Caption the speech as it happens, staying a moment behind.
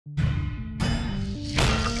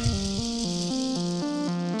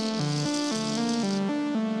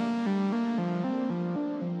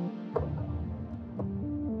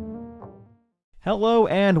Hello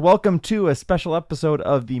and welcome to a special episode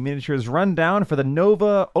of the Miniatures Rundown for the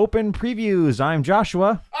Nova Open Previews. I'm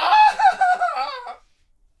Joshua.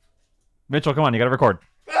 Mitchell, come on, you gotta record.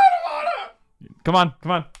 I don't wanna.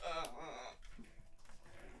 Come on.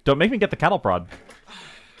 Don't make me get the cattle prod.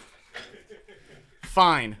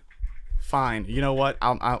 Fine. You know what?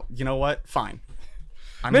 You know what? Fine.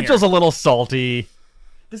 Mitchell's a little salty,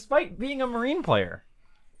 despite being a Marine player.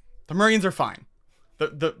 The Marines are fine.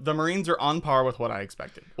 The Marines are on par with what I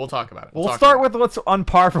expected. We'll talk about it. We'll start with what's on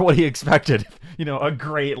par for what he expected. You know, a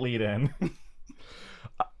great lead-in.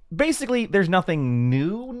 Basically, there's nothing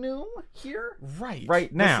new here.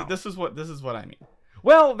 Right now. This is what I mean.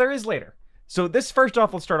 Well, there is later. So this first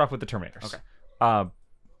off, let's start off with the Terminators. Okay.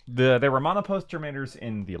 There were monopost Terminators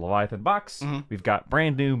in the Leviathan box. Mm-hmm. We've got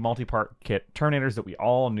brand new multi-part kit Terminators that we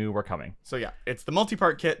all knew were coming. So yeah, it's the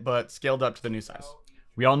multi-part kit, but scaled up to the new size.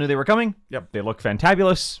 We all knew they were coming. Yep. They look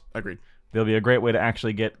fantabulous. Agreed. They'll be a great way to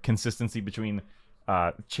actually get consistency between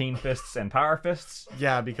chain fists and power fists.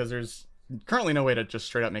 Yeah, because there's currently no way to just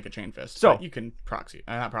straight up make a chain fist. So you can kit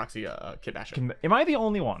bash it. Am I the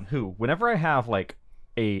only one who, whenever I have like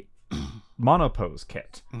a monopose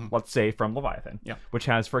kit, let's say from Leviathan, which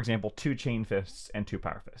has, for example, 2 chain fists and 2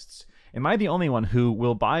 power fists, am I the only one who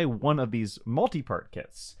will buy one of these multi-part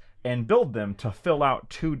kits and build them to fill out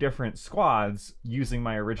 2 different squads using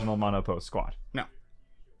my original monopose squad? No,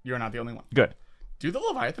 you're not the only one. Good. Do the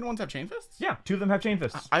Leviathan ones have chain fists? Yeah, 2 of them have chain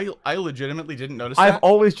fists. I legitimately didn't notice I've that.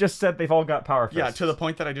 always just said they've all got power fists. Yeah, to the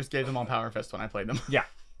point that I just gave them all power fist when I played them. Yeah,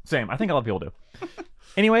 same. I think a lot of people do.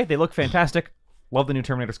 Anyway, they look fantastic. Love the new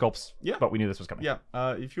Terminator sculpts. Yeah. But we knew this was coming. Yeah.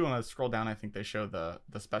 If you want to scroll down, I think they show the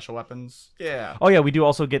special weapons. Yeah. Oh, yeah, we do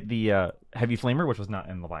also get the Heavy Flamer, which was not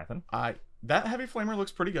in Leviathan. That Heavy Flamer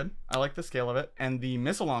looks pretty good. I like the scale of it. And the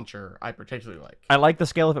missile launcher, I particularly like. I like the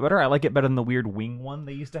scale of it better. I like it better than the weird wing one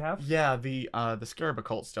they used to have. Yeah, the Scarab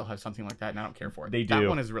Occult still have something like that, and I don't care for it. They do. That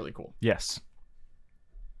one is really cool. Yes.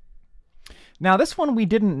 Now, this one we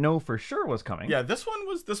didn't know for sure was coming. Yeah, this one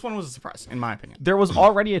was a surprise, in my opinion. There was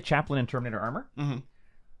already a Chaplain in Terminator armor. Mm-hmm.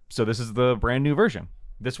 So this is the brand new version.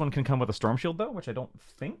 This one can come with a Storm Shield, though, which I don't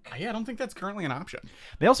think. Yeah, I don't think that's currently an option.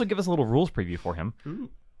 They also give us a little rules preview for him. Ooh.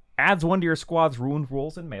 Adds 1 to your squad's ruined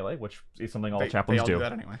rules in melee, which is something all chaplains do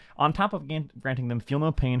that anyway. On top of granting them feel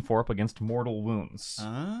no pain 4-up against mortal wounds.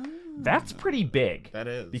 That's pretty big. That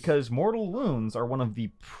is. Because mortal wounds are one of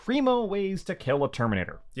the primo ways to kill a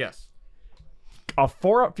Terminator. Yes. A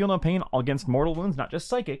 4-up feel no pain against mortal wounds, not just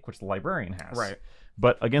psychic, which the librarian has. Right.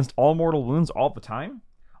 But against all mortal wounds all the time,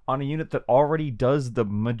 on a unit that already does the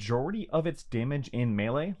majority of its damage in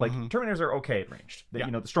melee. Like, Terminators are okay at ranged. Yeah.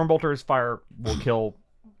 You know, the Stormbolter's fire will kill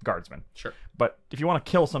guardsmen. Sure. But if you want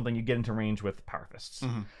to kill something, you get into range with power fists.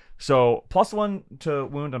 So +1 to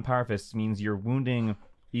wound on power fists means you're wounding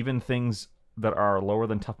even things that are lower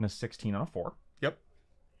than toughness 16 on a 4. Yep.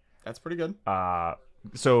 That's pretty good.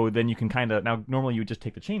 So then you can kind of... Now, normally you would just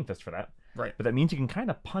take the chain fist for that. Right. But that means you can kind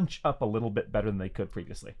of punch up a little bit better than they could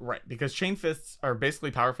previously. Right, because chain fists are basically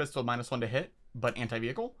power fists with -1 to hit, but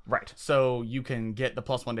anti-vehicle. Right. So you can get the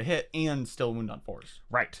 +1 to hit and still wound on 4s.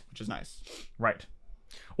 Right. Which is nice. Right.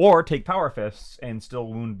 Or take power fists and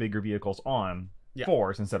still wound bigger vehicles on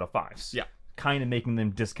 4s instead of 5s. Yeah. Kind of making them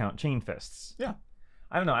discount chain fists. Yeah.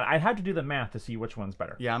 I don't know. I'd have to do the math to see which one's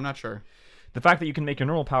better. Yeah, I'm not sure. The fact that you can make your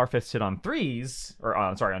normal power fists hit on 3s, or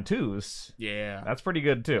on 2s. Yeah. That's pretty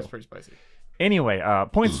good too. That's pretty spicy. Anyway,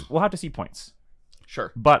 points. We'll have to see points.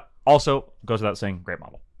 Sure. But also, goes without saying, great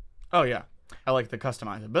model. Oh yeah. I like the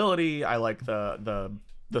customizability. I like the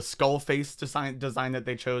skull face design that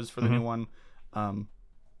they chose for the new one.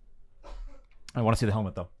 I want to see the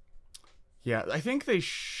helmet though. Yeah, I think they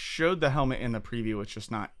showed the helmet in the preview. It's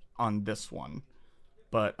just not on this one.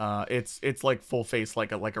 But it's like full face,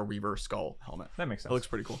 like a Reaver skull helmet. That makes sense. It looks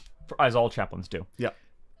pretty cool. As all chaplains do. Yeah.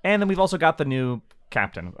 And then we've also got the new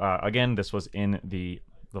Captain. Again, this was in the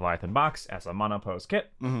Leviathan box as a monopose kit.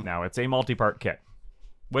 Now it's a multi-part kit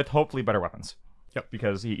with hopefully better weapons. Yep.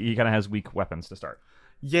 Because he kind of has weak weapons to start.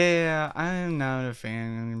 Yeah, I'm not a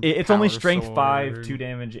fan. It's only strength 5, 2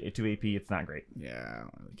 damage, 2 AP. It's not great. Yeah, I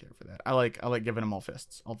don't really care for that. I like giving him all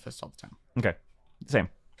fists all the time. Okay, same.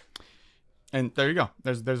 And there you go.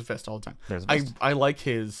 There's a fist all the time. There's a fist. I like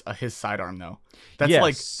his sidearm though.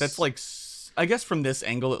 That's like I guess from this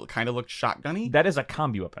angle it kind of looks shotgunny. That is a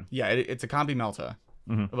combi weapon. Yeah, it's a combi melta.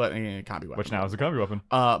 But combi weapon. Which now is a combi weapon.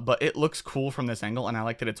 But it looks cool from this angle, and I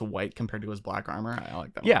like that it's white compared to his black armor. I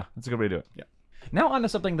like that. Yeah, that's a good way to do it. Yeah. Now on to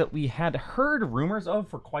something that we had heard rumors of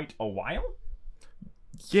for quite a while.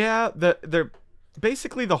 Yeah, they're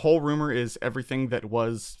basically the whole rumor is everything that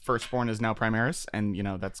was Firstborn is now Primaris, and you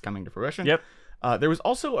know that's coming to fruition. Yep. There was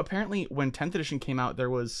also, apparently, when 10th edition came out, there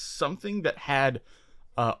was something that had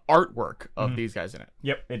artwork of these guys in it.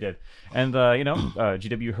 Yep, it did. And,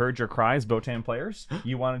 GW heard your cries, Botan players.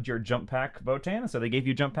 You wanted your jump pack Botan, so they gave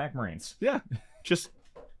you jump pack Marines. Yeah, just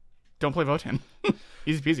don't play Botan.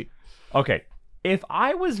 Easy peasy. Okay, if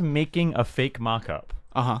I was making a fake mock-up,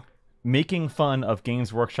 making fun of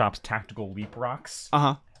Games Workshop's tactical leap rocks,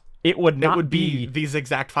 it would be these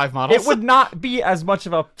exact 5 models. It would not be as much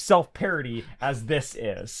of a self-parody as this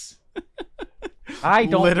is. I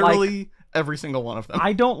don't literally every single one of them.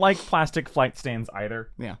 I don't like plastic flight stands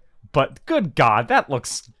either. Yeah. But good God, that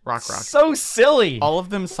looks rock so silly. All of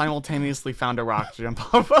them simultaneous's found a rock to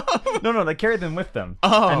jump off of. No, they carry them with them.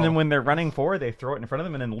 Oh. And then when they're running forward, they throw it in front of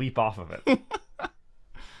them and then leap off of it.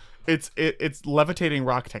 It's levitating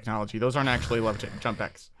rock technology. Those aren't actually levitating jump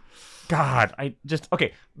packs. God,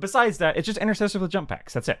 okay. Besides that, it's just Intercessors with jump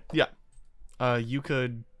packs. That's it. Yeah. You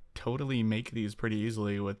could totally make these pretty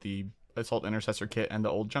easily with the Assault Intercessor kit and the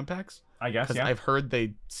old jump packs. I guess, because I've heard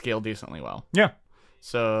they scale decently well. Yeah.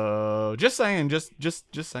 So just saying,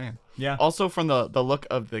 just saying. Yeah. Also, from the look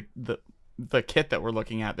of the kit that we're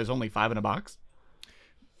looking at, there's only 5 in a box.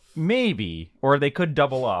 Maybe, or they could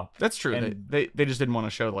double up. That's true. And they just didn't want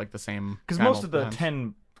to show like the same. Because most of the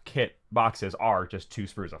 10 kit boxes are just 2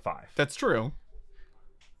 sprues of 5. That's true.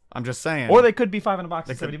 I'm just saying. Or they could be 5 in a box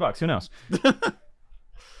at $70. Who knows? And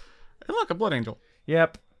look, a Blood Angel.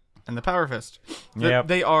 Yep. And the Power Fist. Yep.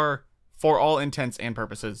 They are, for all intents and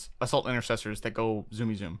purposes, Assault Intercessors that go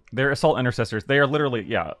zoomy zoom. They're Assault Intercessors. They are literally,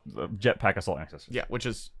 jetpack Assault Intercessors. Yeah, which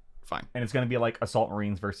is fine. And it's going to be like Assault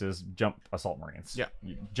Marines versus Jump Assault Marines. Yeah.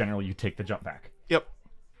 Generally, you take the jump pack. Yep.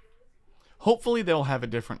 Hopefully, they'll have a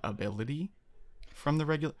different ability from the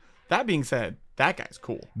regular. That being said, that guy's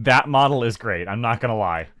cool. That model is great. I'm not going to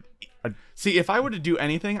lie. See, if I were to do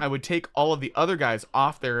anything, I would take all of the other guys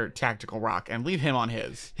off their tactical rock and leave him on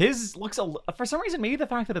his. His looks, for some reason, maybe the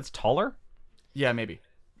fact that it's taller. Yeah, maybe.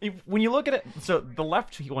 When you look at it, so the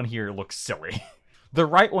left one here looks silly. The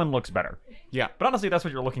right one looks better. Yeah. But honestly, that's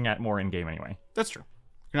what you're looking at more in-game anyway. That's true.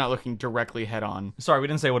 You're not looking directly head-on. Sorry, we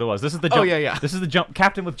didn't say what it was. This is the jump. Oh, yeah. This is the jump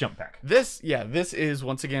Captain with jump pack. This is,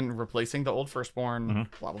 once again, replacing the old Firstborn,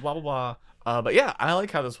 blah, blah, blah, blah, blah. But yeah, I like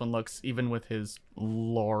how this one looks, even with his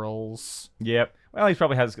laurels. Yep. Well, he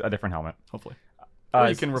probably has a different helmet. Hopefully. Or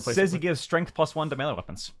you can replace says he gives strength +1 to melee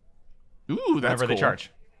weapons. Ooh, that's whenever cool. they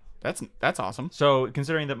charge. That's awesome. So,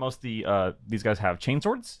 considering that most of these guys have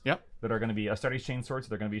chainswords, yep, that are going to be Astartes chainswords, so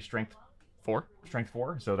they're going to be strength 4. Strength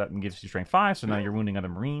 4, so that gives you strength 5. So now you're wounding other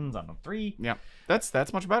Marines on 3. Yeah, that's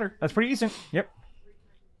much better. That's pretty decent. Yep.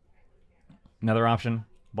 Another option: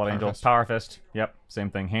 Blood Angel, Fist. Power Fist. Yep, same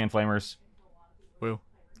thing. Hand flamers. Woo.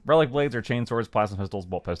 Relic blades or chainswords, plasma pistols,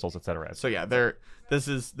 bolt pistols, etc. So yeah, this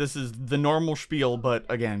is the normal spiel, but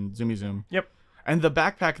again, zoomy zoom. Yep. And the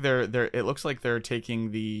backpack there, it looks like they're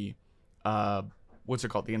taking the what's it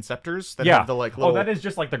called? The Inceptors that have the like little... Oh, that is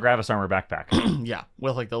just like the Gravis armor backpack. Yeah,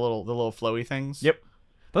 with like the little flowy things. Yep.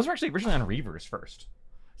 Those were actually originally on Reavers first.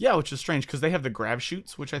 Yeah, which is strange because they have the grab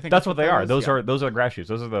shoots, which I think that's what they are. Those yeah. are the grab shoots.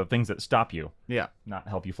 Those are the things that stop you. Yeah. Not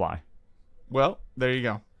help you fly. Well, there you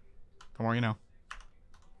go. The more you know.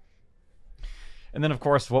 And then, of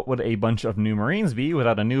course, what would a bunch of new Marines be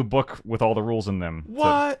without a new book with all the rules in them?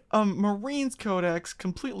 What? Marines Codex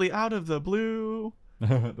completely out of the blue.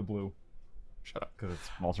 The blue. Shut up. Because it's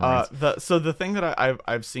Ultramarines. So the thing that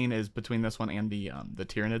I've seen is between this one and the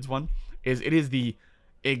Tyranids one is it is the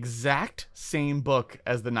exact same book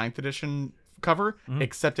as the 9th edition cover,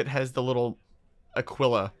 except it has the little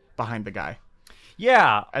Aquila behind the guy.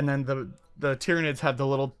 Yeah. And then the Tyranids have the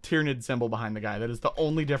little Tyranid symbol behind the guy. That is the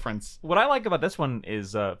only difference. What I like about this one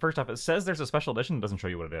is, first off, it says there's a special edition. It doesn't show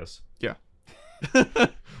you what it is. Yeah.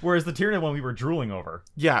 Whereas the Tyranid one we were drooling over.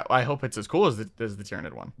 Yeah, I hope it's as cool as the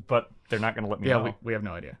Tyranid one. But they're not going to let me know. Yeah, we have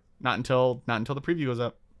no idea. Not until the preview goes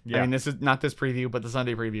up. Yeah. I mean, this is not this preview, but the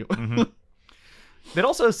Sunday preview. It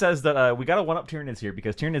also says that we got to one-up Tyranids here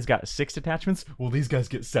because Tyranids got 6 detachments. Well, these guys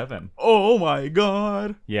get 7. Oh my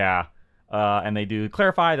god. Yeah. And they do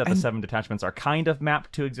clarify that the 7 detachments are kind of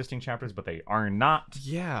mapped to existing chapters, but they are not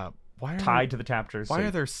tied to the chapters. Why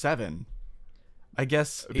are there 7? I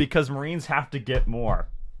guess because Marines have to get more.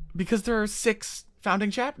 Because there are 6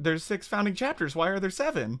 founding There's 6 founding chapters. Why are there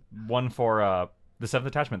 7? One for the 7th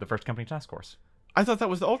detachment, the 1st Company Task Force. I thought that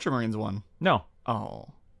was the Ultramarines one. No. Oh.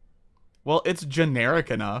 Well, it's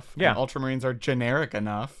generic enough. Yeah. Ultramarines are generic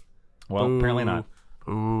enough. Well, apparently not.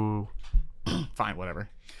 Ooh. Fine, whatever.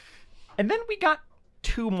 And then we got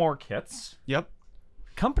 2 more kits. Yep.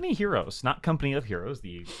 Company Heroes, not Company of Heroes,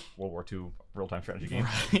 the World War II real-time strategy game.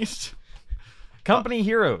 Right. Company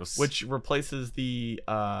Heroes. Which replaces the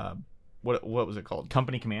what was it called?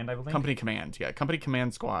 Company Command, I believe. Company Command, yeah. Company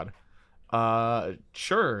Command Squad.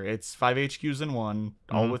 Sure, it's 5 HQs in one,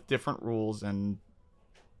 all with different rules, and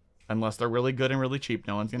unless they're really good and really cheap,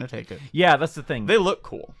 no one's going to take it. Yeah, that's the thing. They look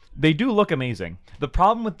cool. They do look amazing. The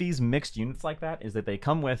problem with these mixed units like that is that they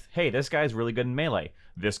come with, hey, this guy's really good in melee.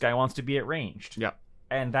 This guy wants to be at ranged. Yeah.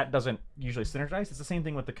 And that doesn't usually synergize. It's the same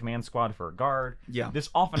thing with the command squad for a guard. Yeah. This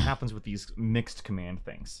often happens with these mixed command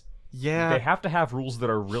things. Yeah. They have to have rules that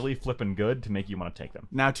are really flippin' good to make you want to take them.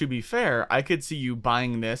 Now, to be fair, I could see you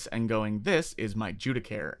buying this and going, this is my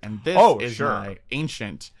Judicaire, and this is my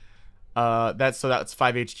Ancient. That's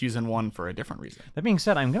 5 HQs in one for a different reason. That being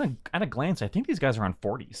said, I'm gonna at a glance, I think these guys are on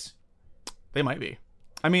 40s. They might be.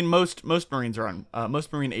 I mean, most Marines are on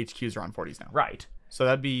most Marine HQs are on 40s now. Right. So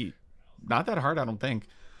that'd be not that hard, I don't think.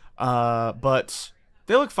 But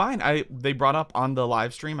they look fine. They brought up on the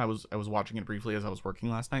live stream. I was watching it briefly as I was working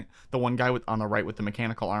last night. The one guy on the right with the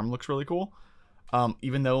mechanical arm looks really cool.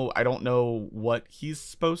 Even though I don't know what he's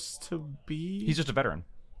supposed to be. He's just a veteran.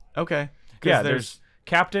 Okay. Yeah, there's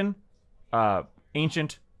Captain,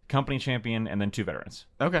 Ancient, Company Champion, and then 2 veterans.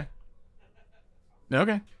 Okay.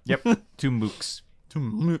 Okay. Yep. 2 mooks. 2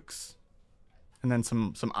 mooks. And then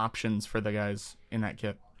some options for the guys in that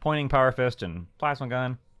kit. Pointing Power Fist and Plasma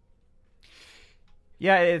Gun.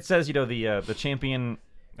 Yeah, it says, the champion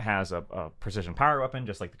has a precision power weapon,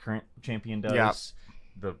 just like the current champion does. Yeah.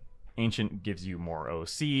 The Ancient gives you more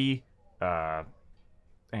OC,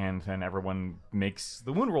 and then everyone makes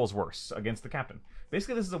the wound rolls worse against the captain.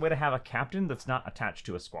 Basically, this is a way to have a captain that's not attached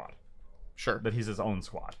to a squad. Sure. That he's his own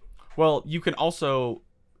squad. Well, you can also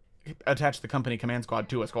attach the company command squad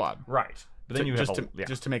to a squad. Right. But then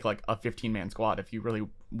just to make like a 15-man squad if you really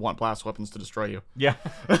want blast weapons to destroy you. Yeah.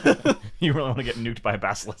 You really want to get nuked by a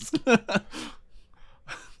basilisk.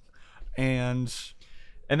 And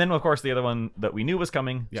then, of course, the other one that we knew was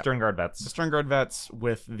coming, Sternguard Vets. The Sternguard Vets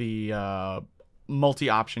with the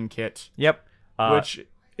multi-option kit. Yep. Which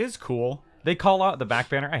is cool. They call out the back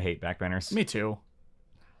banner. I hate back banners. Me too.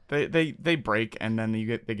 They break and then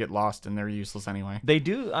they get lost and they're useless anyway. They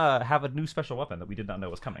do have a new special weapon that we did not know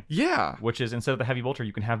was coming. Yeah. Which is, instead of the heavy bolter,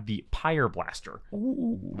 you can have the Pyre Blaster.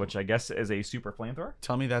 Ooh. Which I guess is a super flamethrower.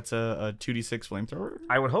 Tell me that's a 2d6 flamethrower?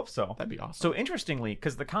 I would hope so. That'd be awesome. So interestingly,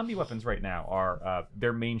 because the combi weapons right now are,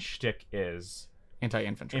 their main shtick is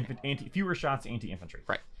anti-infantry. Fewer shots, anti-infantry.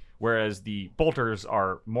 Right. Whereas the bolters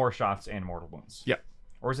are more shots and mortal wounds. Yep.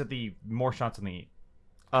 Or is it the more shots on the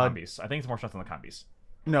combis? I think it's more shots on the combis.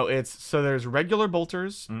 No, so there's regular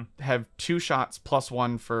bolters have 2 shots plus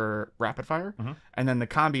 1 for rapid fire, and then the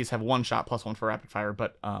combis have 1 shot plus 1 for rapid fire,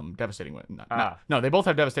 but devastating wound. No, they both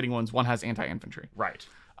have devastating wounds. One has anti-infantry. Right.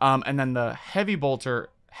 And then the heavy bolter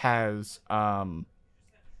has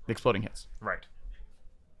exploding hits. Right.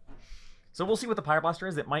 So we'll see what the Pyre Blaster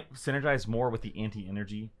is. It might synergize more with the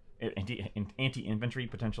anti-infantry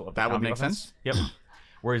potential of the that would make weapons. sense. Yep.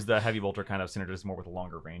 Whereas the heavy bolter kind of synergizes more with the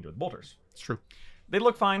longer range of the bolters. It's true. They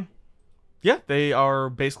look fine. Yeah, they are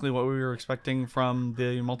basically what we were expecting from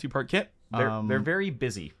the multi-part kit. They're very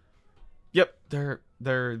busy. Yep, they're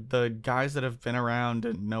the guys that have been around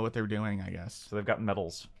and know what they're doing, I guess. So they've got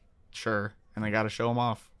medals. Sure, and they got to show them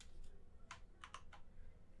off.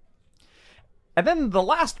 And then the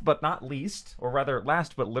last but not least, or rather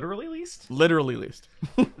last but literally least. Literally least.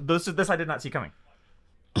 This I did not see coming.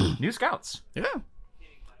 New Scouts. Yeah.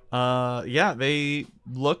 Yeah, they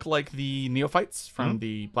look like the neophytes from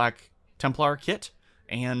the Black Templar kit,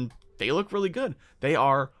 and they look really good. They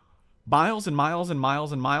are miles and miles and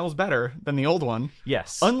miles and miles better than the old one.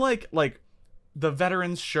 Yes. Unlike, like, the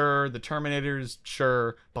veterans, sure, the Terminators,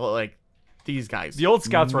 sure, but, like, these guys. The old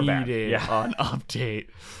Scouts were bad. Yeah. An update.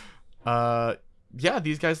 Yeah,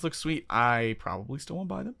 these guys look sweet. I probably still won't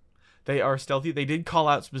buy them. They are stealthy. They did call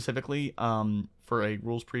out specifically, for a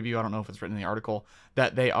rules preview, I don't know if it's written in the article,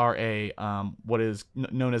 that they are a what is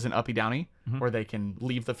known as an uppy downy, where they can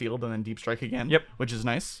leave the field and then deep strike again. Yep. Which is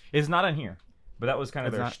nice. It's not in here, but that was kind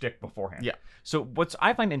of their shtick beforehand. Yeah. So what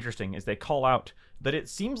I find interesting is they call out that it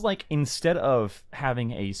seems like instead of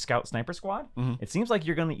having a scout sniper squad, it seems like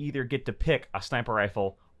you're going to either get to pick a sniper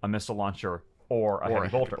rifle, a missile launcher, or a heavy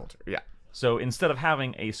bolter. Yeah. So instead of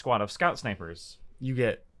having a squad of scout snipers, you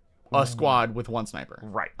get a squad with 1 sniper.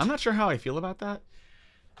 Right. I'm not sure how I feel about that.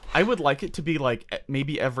 I would like it to be like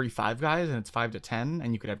maybe every 5 guys and it's 5 to 10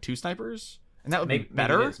 and you could have 2 snipers. And that would be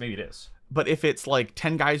better. Maybe it is. But if it's like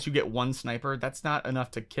 10 guys, you get 1 sniper, that's not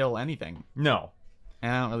enough to kill anything. No.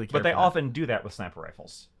 And I don't really care. But they often do that with sniper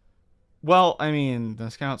rifles. Well, I mean, the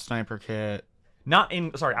Scout Sniper kit.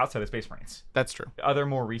 Outside of Space Marines. That's true. Other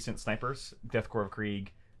more recent snipers, Death Corps of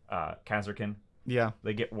Krieg, Kazarkin, Yeah.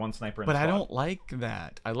 They get one sniper in But the I squad. don't like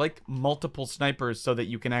that. I like multiple snipers so that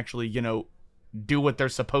you can actually, do what they're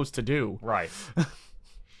supposed to do. Right.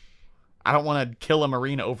 I don't want to kill a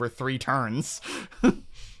Marine over 3 turns.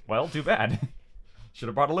 Well, too bad. Should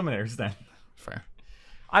have brought eliminators then. Fair.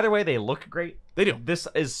 Either way, they look great. They do. This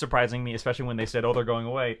is surprising me, especially when they said, "Oh, they're going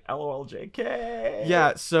away." LOL, JK.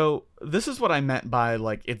 Yeah, so this is what I meant by,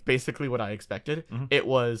 it's basically what I expected. Mm-hmm. It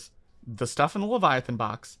was the stuff in the Leviathan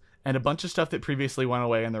box and a bunch of stuff that previously went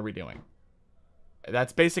away and they're redoing.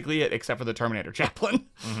 That's basically it, except for the Terminator Chaplain.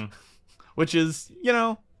 Mm-hmm. Which is,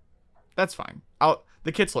 that's fine.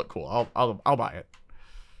 The kits look cool. I'll buy it.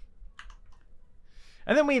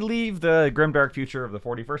 And then we leave the grimdark future of the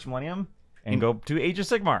 41st millennium and go to Age of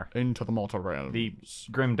Sigmar. Into the multi-realms. The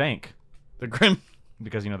grim dank. The grim...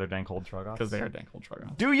 Because, they're dank old Troggoths. Because they are dank old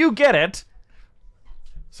Troggoths. Do you get it?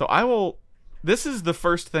 So I will... This is the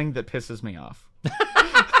first thing that pisses me off.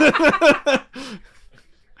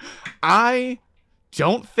 I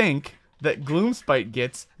don't think that Gloomspite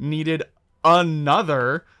gets needed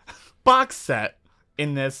another box set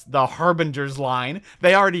in the Harbingers line.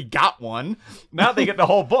 They already got one. Now they get the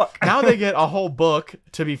whole book. Now they get a whole book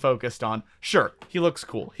to be focused on. Sure, he looks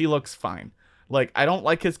cool. He looks fine. I don't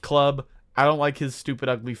like his club. I don't like his stupid,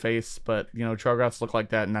 ugly face. But, Troggoths look like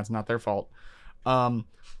that, and that's not their fault. But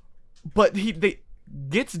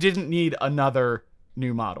Gitz didn't need another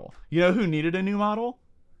new model. You know who needed a new model?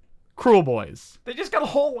 Cruel Boys. They just got a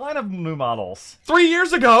whole line of new models. 3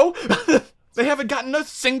 years ago! They haven't gotten a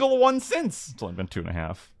single one since. It's only been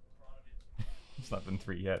 2.5. It's not been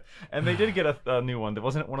 3 yet. And they did get a new one.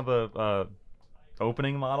 Wasn't it one of the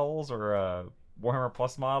opening models or a Warhammer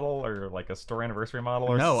Plus model or a store anniversary model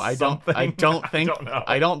or something? I don't think.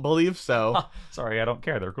 I don't believe so. Sorry, I don't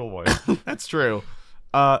care. They're cool boys. That's true.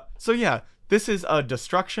 So yeah, this is a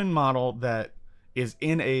destruction model that is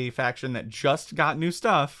in a faction that just got new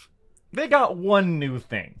stuff. They got one new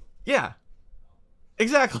thing. Yeah.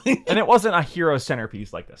 Exactly. And it wasn't a hero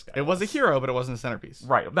centerpiece like this guy. It was a hero, but it wasn't a centerpiece.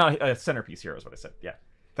 Right. No, a centerpiece hero is what I said. Yeah.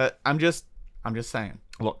 I'm just saying.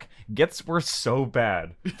 Look, Gets were so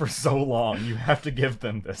bad for so long. You have to give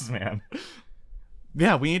them this, man.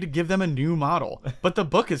 Yeah, we need to give them a new model. But the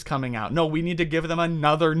book is coming out. No, we need to give them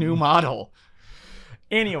another new model.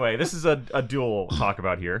 Anyway, this is a duel we'll talk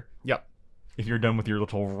about here. Yep. If you're done with your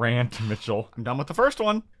little rant, Mitchell. I'm done with the first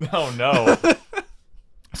one. Oh, no.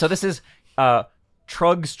 So this is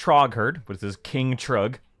Trugg's Troggherd, which is King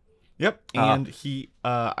Trugg. Yep. And he,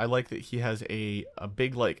 I like that he has a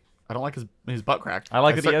big, I don't like his butt crack. I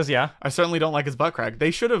like that he is, yeah. I certainly don't like his butt crack.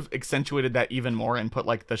 They should have accentuated that even more and put,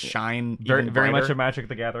 the shine very much a Magic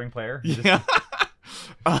the Gathering player. Yeah.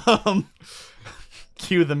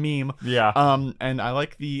 Cue the meme. Yeah. And I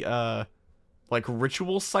like the,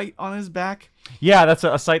 ritual sight on his back. Yeah, that's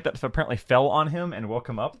a sight that apparently fell on him and woke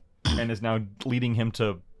him up and is now leading him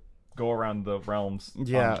to go around the realms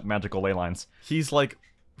on magical ley lines. He's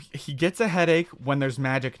he gets a headache when there's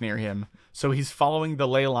magic near him, so he's following the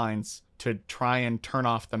ley lines to try and turn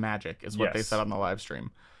off the magic, is what they said on the live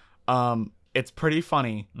stream. It's pretty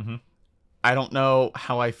funny. Mm-hmm. I don't know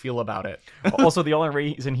how I feel about it. Also, the only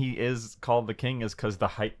reason he is called the king is because the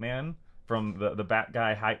hype man from the Bat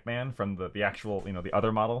Guy hype man from the actual, the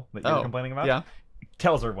other model that you were complaining about,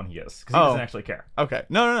 tells everyone he is, because he doesn't actually care. Okay.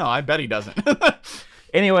 No, I bet he doesn't.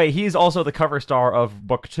 Anyway, he's also the cover star of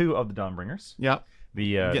Book 2 of the Dawnbringers. Yep.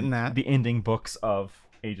 Getting that. The ending books of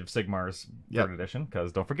Age of Sigmar's 3rd edition,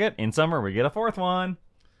 because don't forget, in summer we get a 4th one.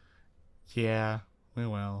 Yeah, we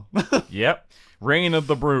will. Yep. Reign of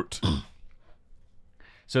the Brute.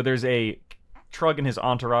 So there's a Trugg and his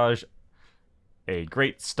entourage, a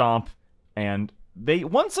great stomp, and they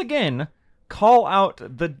once again call out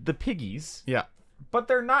the piggies. Yeah. But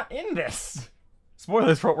they're not in this.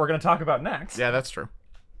 Spoilers for what we're going to talk about next. Yeah, that's true.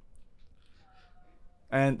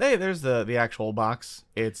 And there's the actual box.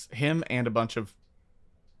 It's him and a bunch of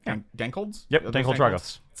Dankolds? Yep, Dankold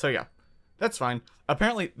Troggoths. So yeah, that's fine.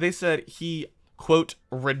 Apparently, they said he, quote,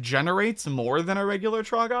 regenerates more than a regular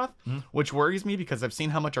Troggoth, which worries me because I've seen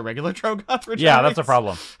how much a regular Troggoth regenerates. Yeah, that's a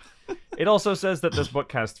problem. It also says that this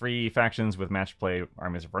book has 3 factions with match play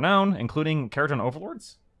armies of renown, including Keratin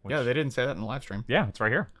Overlords. Which... Yeah, they didn't say that in the live stream. Yeah, it's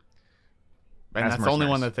right here. And that's the only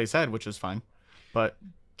one that they said, which is fine. But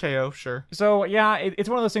KO, sure. So, yeah, it's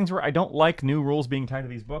one of those things where I don't like new rules being tied to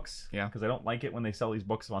these books. Yeah. Because I don't like it when they sell these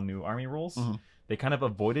books on new army rules. Mm-hmm. They kind of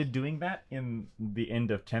avoided doing that in the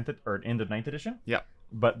end of 10th or end of 9th edition. Yeah.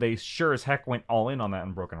 But they sure as heck went all in on that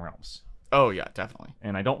in Broken Realms. Oh, yeah, definitely.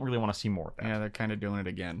 And I don't really want to see more of that. Yeah, they're kind of doing it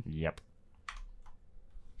again. Yep.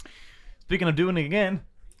 Speaking of doing it again.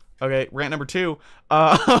 Okay, rant number 2.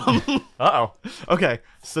 Uh-oh. Okay,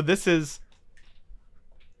 so this is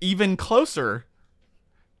even closer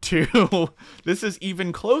to this is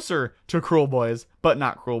even closer to Kruleboyz, but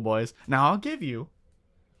not Kruleboyz. Now I'll give you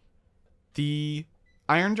the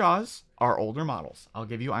Ironjawz are older models. I'll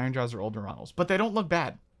give you Ironjawz are older models, but they don't look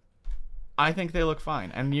bad. I think they look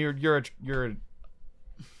fine, and you're.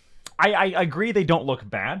 I agree they don't look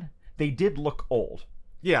bad. They did look old.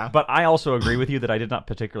 Yeah, but I also agree with you that I did not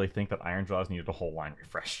particularly think that Ironjawz needed a whole line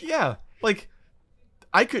refresh. Yeah, like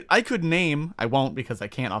I could name. I won't because I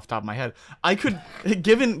can't off the top of my head. I could,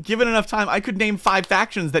 given enough time, I could name 5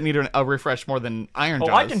 factions that need a refresh more than Ironjawz.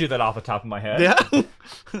 Oh, I can do that off the top of my head. Yeah,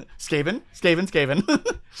 Skaven.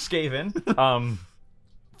 Skaven.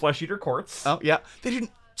 Flesh Eater Courts. Oh yeah, they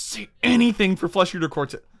didn't say anything for Flesh Eater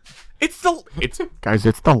Courts. It's guys.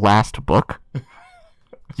 It's the last book.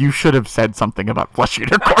 You should have said something about Flesh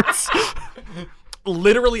Eater Courts.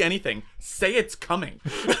 Literally anything. Say it's coming.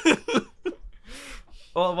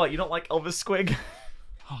 Well, what, you don't like Elvis Squig?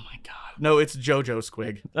 Oh my god. No, it's JoJo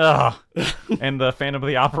Squig. Ugh. And the Phantom of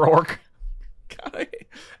the Opera Orc. God,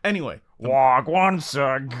 anyway. Walk once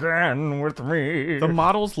again with me. The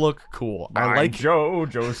models look cool. I like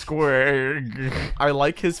JoJo Squig. I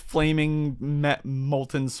like his flaming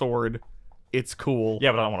molten sword. It's cool.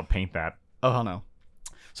 Yeah, but I don't want to paint that. Oh, hell no.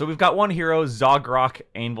 So we've got one hero, Zoggrok,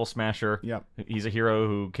 Anvilsmasha. Yep. He's a hero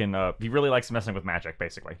who can, he really likes messing with magic,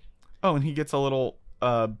 basically. Oh, and he gets a little,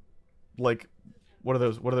 like, what are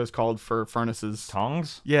those called for furnaces?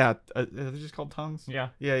 Tongs? Yeah, are they just called tongs? Yeah.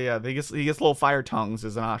 Yeah. He gets little fire tongs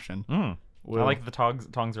as an option. I like the tongs.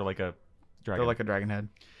 Tongs are like a dragon. They're like a dragon head.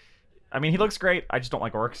 I mean, he looks great. I just don't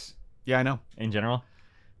like orcs. Yeah, I know. In general.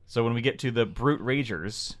 So when we get to the Brute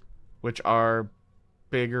Ragerz, which are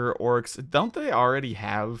bigger orcs, don't they already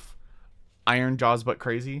have Ironjawz but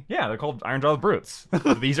crazy? Yeah, they're called Ironjawz Brutes.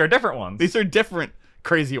 These are different ones. These are different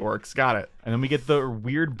crazy orcs. Got it. And then we get the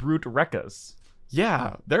Weirdbrute Wrekkaz.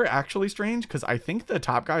 Yeah, they're actually strange because I think the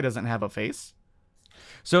top guy doesn't have a face.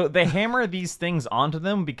 So they hammer these things onto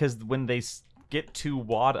them because when they get too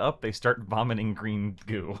wad up, they start vomiting green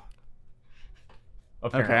goo.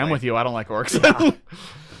 Apparently. Okay, I'm with you. I don't like orcs. Yeah.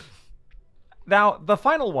 Now, the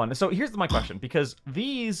final one. So here's my question, because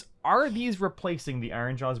are these replacing the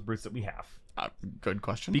Ironjawz Brutes that we have? Good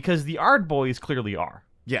question. Because the Ardboys clearly are.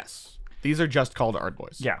 Yes. These are just called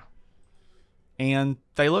Ardboys. Yeah. And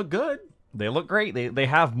they look good. They look great. They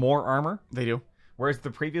have more armor. They do. Whereas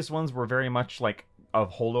the previous ones were very much like a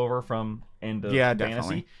holdover from End of Fantasy.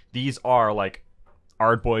 Definitely. These are like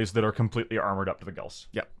Ardboys that are completely armored up to the gills.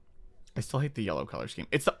 Yep. I still hate the yellow color scheme.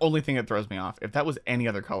 It's the only thing that throws me off. If that was any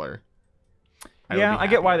other color, I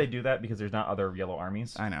get why they do that, because there's not other yellow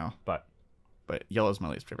armies. I know. But yellow's my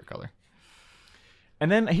least favorite color. And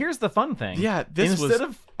then here's the fun thing. Yeah, this was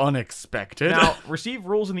unexpected. Now, receive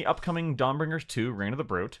rules in the upcoming Dawnbringers 2, Reign of the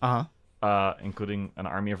Brute. Uh-huh. Including an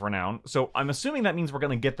army of renown. So I'm assuming that means we're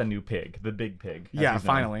going to get the new pig, the big pig. Yeah,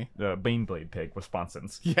 finally. The Baneblade pig,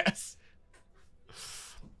 Wisconsin's. Yes.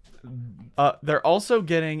 They're also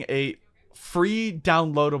getting a free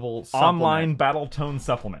downloadable supplement. Online Battletome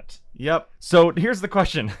supplement. Yep. So here's the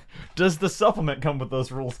question. Does the supplement come with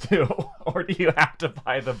those rules too? Or do you have to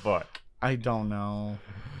buy the book? I don't know.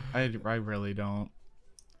 I really don't.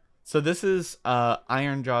 So this is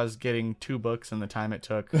Ironjawz getting 2 books in the time it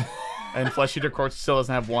took. And Flesh Eater Courts still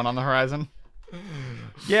doesn't have 1 on the horizon.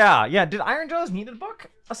 Yeah. Did Ironjawz need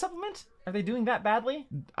a supplement? Are they doing that badly?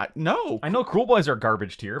 No. I know Kruleboyz are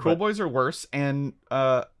garbage tier. Kruleboyz are worse, and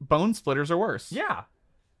Bone Splitters are worse. Yeah.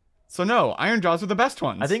 So no, Ironjawz are the best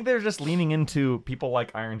ones. I think they're just leaning into people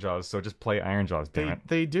like Ironjawz, so just play Ironjawz, damn it.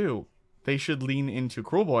 They do. They should lean into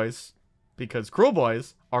Kruleboyz, because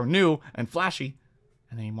Kruleboyz are new and flashy,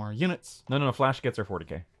 and they need more units. No, Flash gets her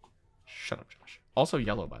 40k. Shut up, Josh. Also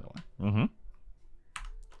yellow, by the way. Mm-hmm.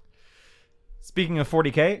 Speaking of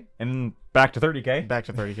 40k, and back to 30k. Back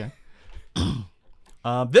to 30k.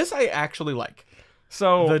 This I actually like.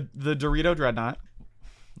 So the Deredeo Dreadnought.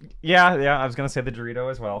 Yeah, I was gonna say the Deredeo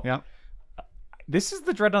as well. Yeah. This is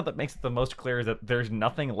the Dreadnought that makes it the most clear that there's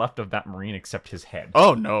nothing left of that Marine except his head.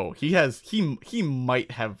 Oh no, he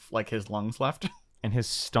might have like his lungs left. And his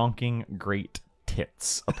stonking great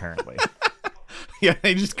tits, apparently. Yeah,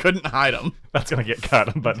 they just couldn't hide them. That's gonna get cut,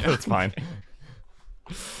 but that's fine.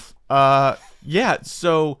 Yeah,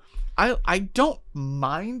 so I don't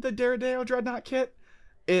mind the Deredeo Dreadnought kit.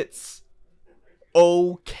 It's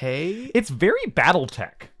okay. It's very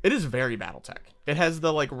Battletech. It is very Battletech. It has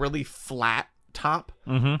the like really flat top,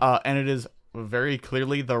 and it is very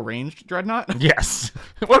clearly the ranged Dreadnought. Yes.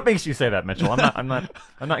 What makes you say that, Mitchell? I'm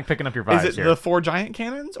not picking up your vibes. Is it here. The 4 giant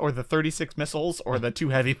cannons, or the 36 missiles, or the 2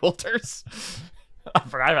 heavy bolters? I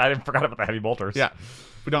forgot about the heavy bolters. Yeah,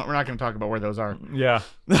 we're not going to talk about where those are. Yeah.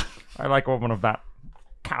 I like one of that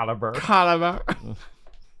caliber.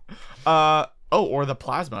 Or the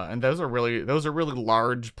plasma, and those are really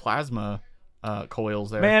large plasma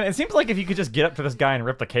coils there. Man, it seems like if you could just get up to this guy and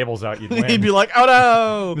rip the cables out, you'd win. He'd be like, oh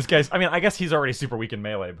no! This guy's, I mean, I guess he's already super weak in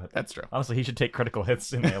melee, but that's true. Honestly, he should take critical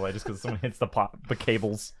hits in melee just because someone hits the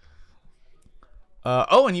cables.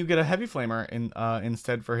 And you get a heavy flamer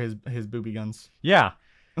instead for his booby guns. Yeah.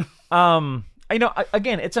 Again,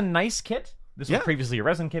 it's a nice kit. This was previously a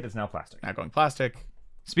resin kit. It's now plastic. Now going plastic.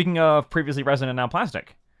 Speaking of previously resin and now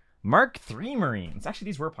plastic, Mark III Marines. Actually,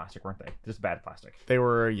 these were plastic, weren't they? Just bad plastic. They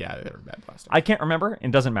were bad plastic. I can't remember.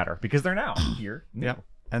 It doesn't matter because they're now here. Yeah.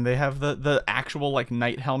 And they have the actual like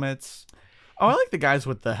knight helmets. Oh, I like the guys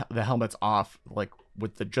with the helmets off, like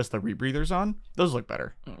with just the rebreathers on. Those look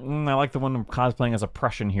better. I like the one I'm cosplaying as a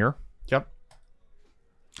Prussian here. Yep.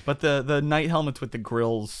 But the knight helmets with the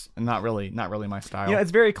grills, not really my style. Yeah,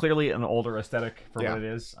 it's very clearly an older aesthetic for what it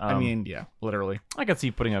is. I mean, literally. I could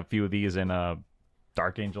see putting a few of these in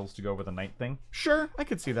Dark Angels to go with the knight thing. Sure, I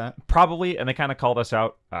could see that. Probably, and they kind of call this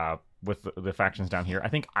out with the factions down here. I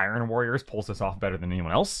think Iron Warriors pulls this off better than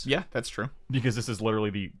anyone else. Yeah, that's true. Because this is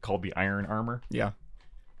literally called the Iron Armor. Yeah.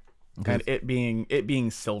 And it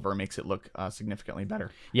being silver makes it look significantly better.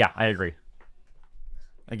 Yeah, I agree.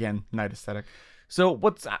 Again, knight aesthetic. So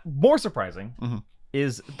what's more surprising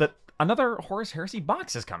is that another Horus Heresy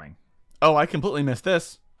box is coming. Oh, I completely missed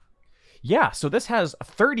this. Yeah, so this has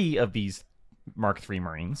 30 of these Mark III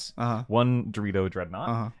Marines, one Deredeo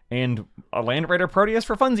Dreadnought, and a Land Raider Proteus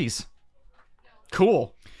for funsies.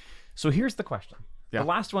 Cool. So here's the question. Yeah. The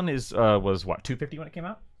last one was what, 250 when it came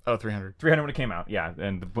out? Oh, 300. 300 when it came out, yeah,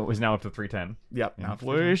 and it was now up to 310. Yep.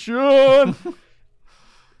 Inflation!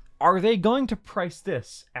 Are they going to price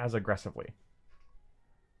this as aggressively?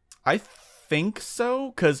 I think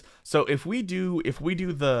so, so if we do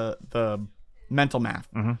the mental math,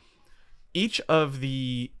 each of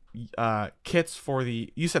the kits for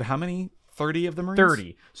you said how many? 30 of the Marines?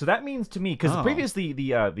 30. So that means to me, because previously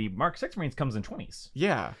the Mark VI Marines comes in 20s.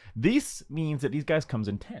 Yeah. This means that these guys comes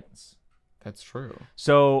in 10s. That's true.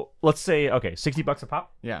 So let's say, okay, $60 a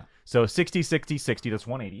pop. Yeah. So 60, 60, 60, that's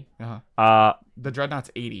 180. The Dreadnought's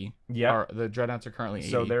 80. Yeah. The Dreadnoughts are currently 80.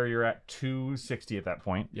 So there you're at 260 at that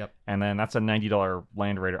point. Yep. And then that's a $90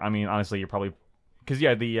 Land Raider. I mean, honestly, you're probably... Because,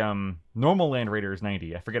 the normal Land Raider is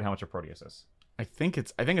 90. I forget how much a Proteus is. I think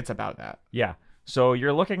it's about that. Yeah. So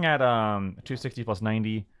you're looking at 260 plus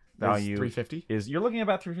 90 value. 350? You're looking at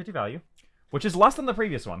about 350 value. Which is less than the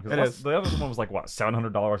previous one. It is. The other one was like, what,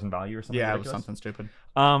 $700 in value or something? Yeah, ridiculous? It was something stupid.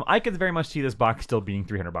 I could very much see this box still being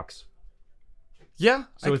 $300. Yeah.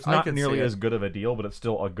 So it's not nearly as good of a deal, but it's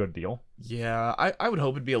still a good deal. Yeah, I would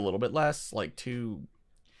hope it'd be a little bit less, like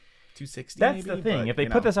 260 That's maybe, the thing. but, if they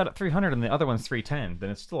put this out at 300 and the other one's 310, then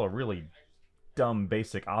it's still a really dumb,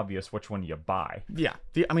 basic, obvious which one you buy. Yeah.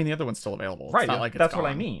 The other one's still available. It's right. not like that's gone.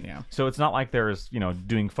 what I mean. Yeah. So it's not like there's,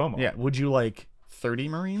 doing FOMO. Yeah. Would you like 30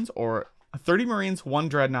 Marines or 30 Marines, 1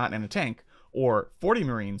 Dreadnought, and a tank, or 40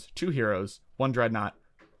 Marines, 2 heroes, 1 Dreadnought,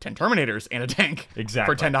 10 Terminators, and a tank?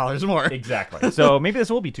 Exactly. For $10 more. Exactly. So maybe this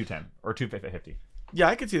will be 210 or 250. Yeah,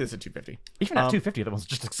 I could see this at 250. Even at 250, that was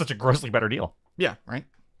just such a grossly better deal. Yeah, right.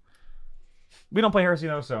 We don't play Heresy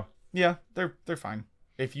though, so yeah, they're fine.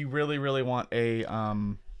 If you really, really want a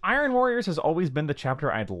Iron Warriors has always been the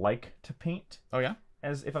chapter I'd like to paint. Oh yeah?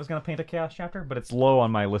 As if I was gonna paint a Chaos chapter, but it's low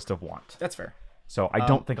on my list of want. That's fair. So I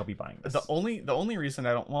don't think I'll be buying this. The only reason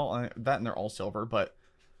I don't that and they're all silver, but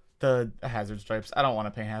the Hazard Stripes, I don't want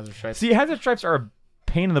to paint Hazard Stripes. See, Hazard Stripes are a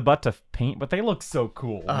pain in the butt to paint, but they look so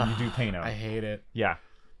cool when you do paint them. I hate it. Yeah.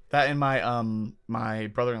 That and my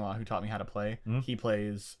brother-in-law who taught me how to play, he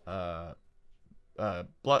plays not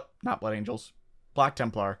Blood Angels, Black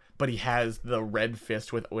Templar, but he has the red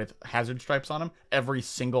fist with Hazard Stripes on him, every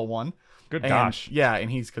single one. Good gosh. Yeah,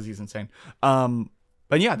 and because he's insane.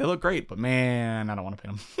 But yeah, they look great, but man, I don't want to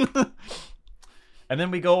paint them. And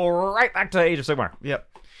then we go right back to Age of Sigmar. Yep.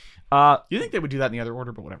 You think they would do that in the other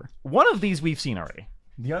order, but whatever. One of these we've seen already.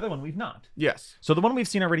 The other one we've not. Yes. So the one we've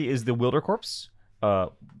seen already is the Wilder Corpse. Yeah,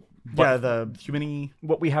 the Humani.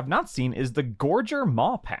 What we have not seen is the Gorger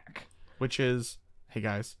Maw Pack. Which is, hey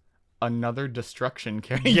guys, another destruction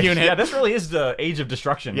unit. Yeah, this really is the Age of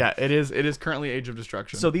Destruction. Yeah, it is. It is currently Age of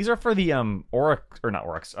Destruction. So these are for the oh my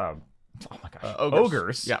gosh,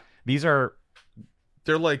 ogres. Yeah, these are.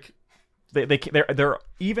 They're like. They're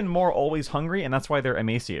even more always hungry, and that's why they're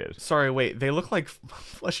emaciated. Sorry, wait. They look like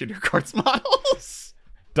Flesh Eater Cards models.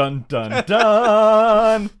 Dun dun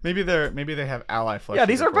dun. Maybe they have ally flesh. Yeah,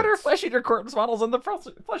 these are better flesh eater corpse models than the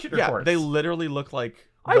flesh eater corpse. They literally look like.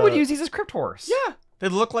 I would use these as crypt horrors. Yeah, they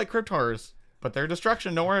look like crypt horrors, but they're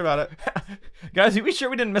destruction. Don't worry about it, guys. Are we sure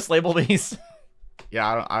we didn't mislabel these?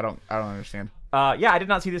 Yeah, I don't understand. Yeah, I did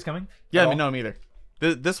not see this coming. Yeah, no, me either.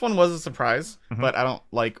 This one was a surprise, but I don't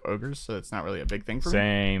like ogres, so it's not really a big thing for me.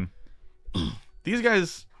 Same. These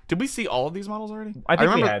guys. Did we see all of these models already? I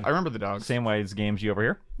think we had. I remember the dogs. Same way as games you over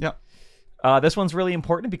here. Yeah. This one's really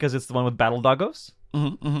important because it's the one with battle doggos.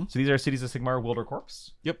 Mm-hmm. So these are Cities of Sigmar, Wilder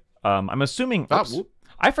Corpse. Yep. I'm assuming.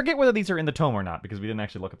 I forget whether these are in the tome or not because we didn't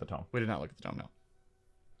actually look at the tome. We did not look at the tome, no.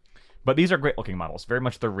 But these are great looking models. Very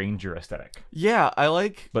much the Ranger aesthetic. Yeah, I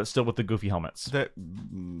like. But still with the goofy helmets.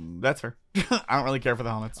 That's fair. I don't really care for the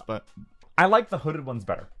helmets, but I like the hooded ones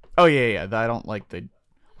better. Oh yeah. I don't like the.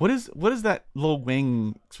 What is that little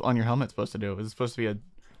wing on your helmet supposed to do? Is it supposed to be a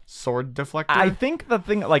sword deflector? I think the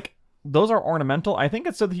thing, like, those are ornamental. I think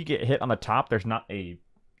it's so that you get hit on the top. There's not a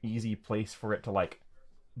easy place for it to, like,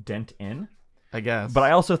 dent in. I guess. But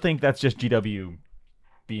I also think that's just GW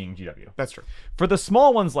being GW. That's true. For the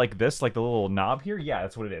small ones like this, like the little knob here, yeah,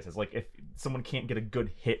 that's what it is. It's like if someone can't get a good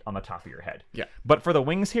hit on the top of your head. Yeah. But for the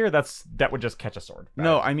wings here, that would just catch a sword.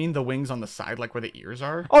 No, I mean the wings on the side, like where the ears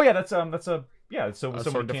are. Oh yeah, that's a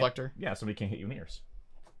sword deflector. Yeah, somebody can't hit you in the ears.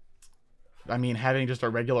 I mean, having just a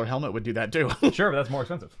regular helmet would do that too. Sure, but that's more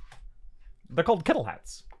expensive. They're called kettle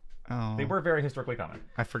hats. Oh. They were very historically common.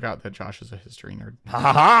 I forgot that Josh is a history nerd. Ha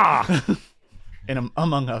ha! And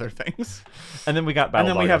among other things. And then we got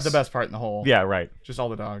battle we have the best part in the whole. Yeah, right. Just all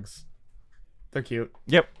the dogs. They're cute.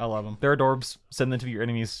 Yep. I love them. They're adorbs. Send them to your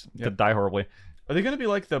enemies to die horribly. Are they going to be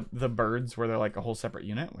like the birds where they're like a whole separate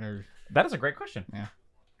unit? That is a great question. Yeah.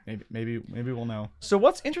 Maybe we'll know. So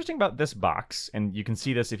what's interesting about this box, and you can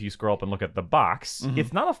see this if you scroll up and look at the box,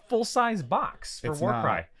 it's not a full-size box for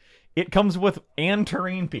Warcry. It comes with an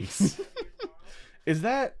terrain piece. Is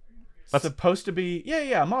that's supposed to be...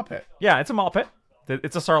 Yeah, a maw pit. Yeah, it's a maw pit.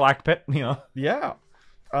 It's a Sarlacc pit, you know. Yeah.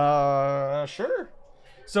 Sure.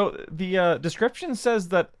 So the description says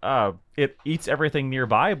that it eats everything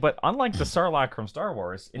nearby, but unlike the Sarlacc from Star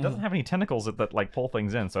Wars, it doesn't have any tentacles that like pull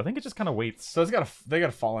things in. So I think it just kind of waits. So they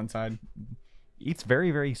gotta fall inside. Eats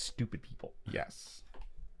very, very stupid people. Yes.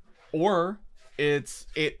 Or it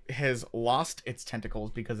has lost its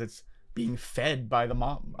tentacles because it's being fed by the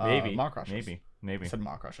maw crushers. Maybe. I said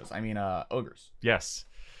maw crushers. I mean ogres. Yes.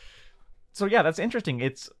 So yeah, that's interesting.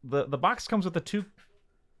 It's the box comes with the two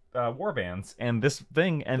war bands and this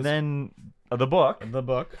thing, and then the book,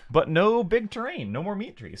 but no big terrain, no more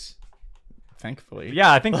meat trees. Thankfully.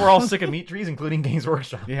 Yeah, I think we're all sick of meat trees, including Games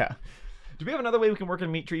Workshop. Yeah. Do we have another way we can work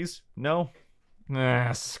in meat trees? No.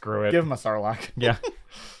 Nah, screw it. Give him a Sarlacc. Yeah.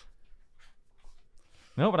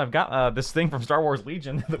 No, but I've got this thing from Star Wars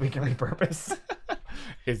Legion that we can repurpose.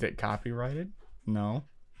 Is it copyrighted? No.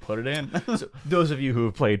 Put it in. So, those of you who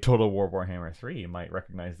have played Total War Warhammer 3 might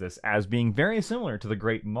recognize this as being very similar to the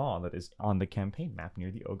Great Maw that is on the campaign map near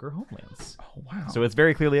the Ogre homelands. Oh, wow. So it's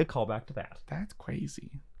very clearly a callback to that. That's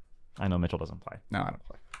crazy. I know Mitchell doesn't play. No, I don't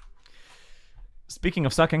play. Speaking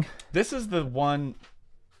of sucking. This is the one...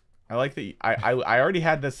 I like the... I already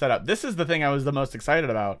had this set up. This is the thing I was the most excited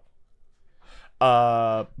about.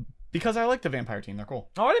 Because I like the vampire team. They're cool.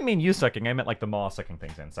 Oh, I didn't mean you sucking. I meant like the Maw sucking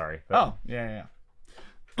things in. Sorry. But... Oh, yeah.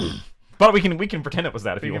 But we can pretend it was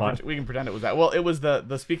that if you want. We can pretend it was that. Well, it was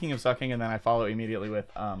the speaking of sucking, and then I follow immediately with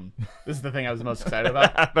this is the thing I was the most excited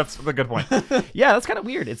about. That's a good point. Yeah, that's kind of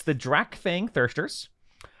weird. It's the Drakfang Thirsters.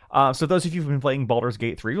 So those of you who've been playing Baldur's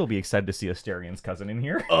Gate 3 will be excited to see Astarion's cousin in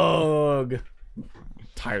here. Ugh.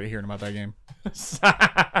 Tired of hearing about that game.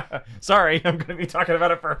 Sorry, I'm going to be talking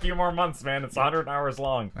about it for a few more months, man. It's 100 hours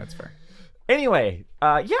long. That's fair. Anyway,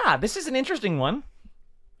 yeah, this is an interesting one.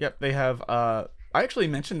 Yep, they have... I actually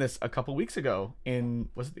mentioned this a couple weeks ago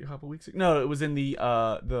was it a couple weeks ago? No, it was in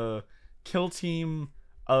the kill team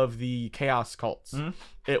of the Chaos Cults. Mm-hmm.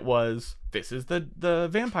 It was, this is the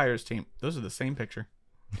Vampires team. Those are the same picture.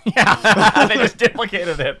 Yeah, they just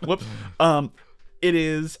duplicated it. Whoops. It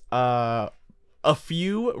is a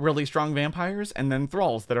few really strong vampires and then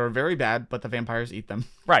thralls that are very bad, but the vampires eat them.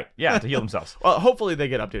 Right, yeah, to heal themselves. Well, hopefully they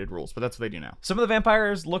get updated rules, but that's what they do now. Some of the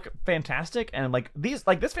vampires look fantastic, and like this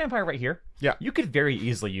vampire right here, yeah, you could very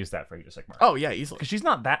easily use that for Age of Sigmar. Oh yeah, easily. Because she's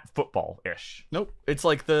not that football-ish. Nope. It's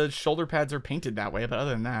like the shoulder pads are painted that way, but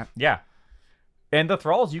other than that. Yeah. And the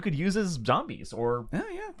thralls you could use as zombies, or... Yeah.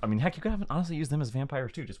 I mean, heck, you could honestly use them as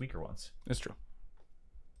vampires too, just weaker ones. That's true.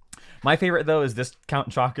 My favorite, though, is this Count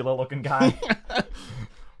Chocula-looking guy.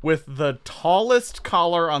 With the tallest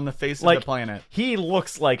collar on the face of the planet. He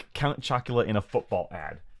looks like Count Chocula in a football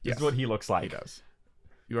ad. Yes. Is what he looks like. He does.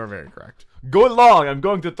 You are very correct. Go along. I'm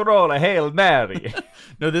going to throw a Hail Mary.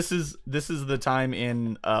 No, this is the time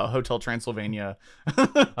in Hotel Transylvania.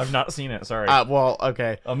 I've not seen it. Sorry. Well,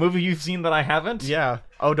 okay. A movie you've seen that I haven't? Yeah.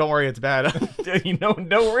 Oh, don't worry, it's bad.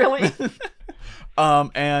 No, really.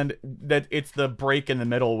 And that it's the break in the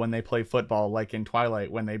middle when they play football, like in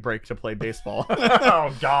Twilight when they break to play baseball.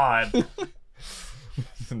 Oh God.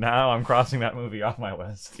 Now I'm crossing that movie off my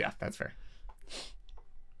list. Yeah, that's fair.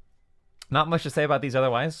 Not much to say about these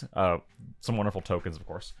otherwise. Some wonderful tokens, of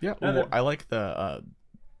course. Yeah. Ooh, I like the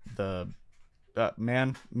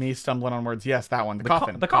man, me stumbling on words. Yes, that one. The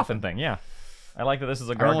coffin. The coffin thing, yeah. I like that this is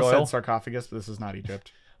a I almost gargoyle. said sarcophagus, but this is not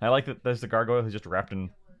Egypt. I like that there's the gargoyle who's just wrapped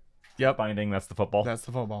in binding. That's the football. That's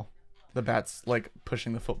the football. The bat's like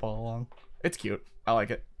pushing the football along. It's cute. I like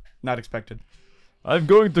it. Not expected. I'm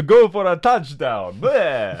going to go for a touchdown.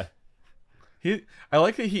 Bleh. I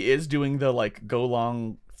like that he is doing the like go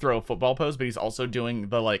long throw football pose, but he's also doing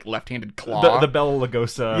the like left-handed claw. The Bela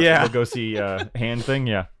Lugosi hand thing,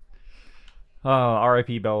 yeah.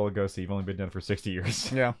 R.I.P. Bela Lugosi. You've only been dead for 60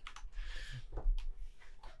 years. Yeah.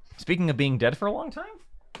 Speaking of being dead for a long time?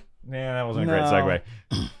 Yeah, that wasn't a great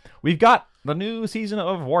segue. We've got the new season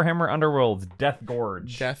of Warhammer Underworlds, Death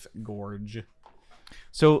Gorge. Death Gorge.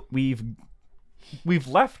 So we've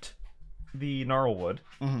left the Gnarlwood,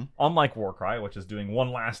 unlike Warcry, which is doing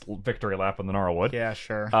one last victory lap on the Gnarlwood. Yeah,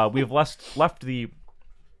 sure. We've left the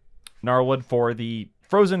Gnarlwood for the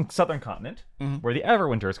frozen southern continent, where the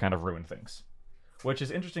Everwinters kind of ruin things. Which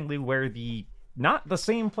is interestingly where not the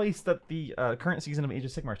same place that the current season of Age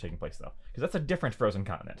of Sigmar is taking place, though. Because that's a different frozen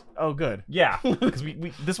continent. Oh, good. Yeah, because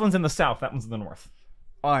this one's in the south, that one's in the north.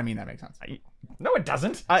 Oh, I mean, that makes sense. No, it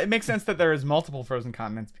doesn't. It makes sense that there is multiple frozen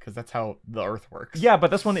continents because that's how the Earth works. Yeah,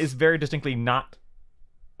 but this one is very distinctly not...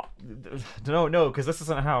 No, because this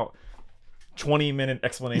isn't how... 20-minute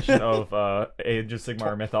explanation of Age of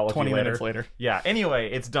Sigmar mythology 20 minutes later. Yeah,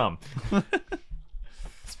 anyway, it's dumb.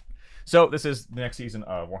 So, this is the next season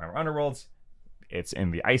of Warhammer Underworlds. It's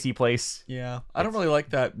in the icy place. Yeah, I don't really like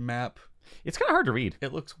that map. It's kind of hard to read.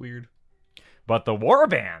 It looks weird. But the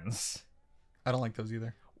warbands... I don't like those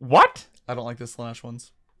either. What? I don't like the Slash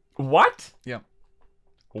ones. What? Yeah.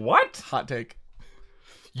 What? Hot take.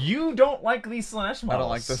 You don't like these Slash models? I don't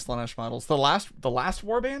like the Slash models. The last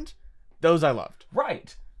warband, those I loved.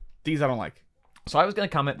 Right. These I don't like. So I was going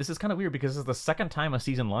to comment, this is kind of weird because this is the second time a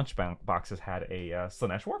season launch box has had a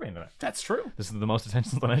Slanesh warband in it. That's true. This is the most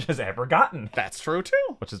attention Slanesh has ever gotten. That's true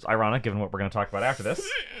too. Which is ironic given what we're going to talk about after this.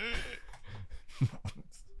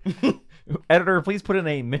 Editor, please put in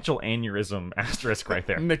a Mitchell aneurysm asterisk right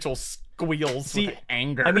there. Mitchell squeals with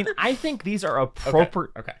anger. I mean, I think these are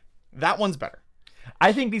appropriate. Okay. That one's better.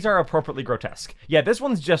 I think these are appropriately grotesque. Yeah, this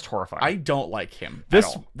one's just horrifying. I don't like him at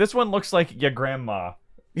all. This one looks like your grandma,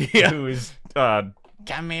 who is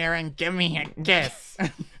come here and give me a kiss.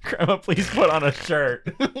 Grandma, please put on a shirt.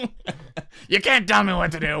 You can't tell me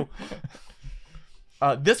what to do.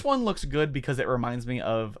 This one looks good because it reminds me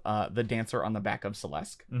of the dancer on the back of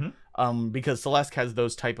Celeste. Because Celeste has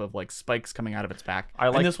those type of like spikes coming out of its back.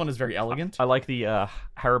 And this one is very elegant. I like the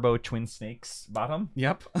Haribo twin snakes bottom.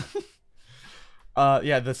 Yep.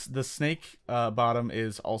 Yeah, the snake bottom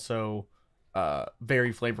is also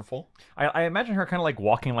very flavorful. I imagine her kind of like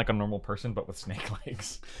walking like a normal person, but with snake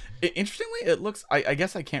legs. Interestingly, it looks... I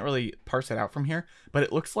guess I can't really parse it out from here, but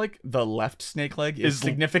it looks like the left snake leg is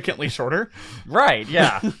significantly shorter. Right,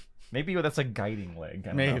 yeah. Maybe that's a guiding leg.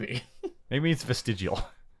 Maybe. Maybe it's vestigial.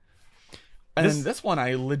 And then this one,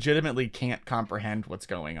 I legitimately can't comprehend what's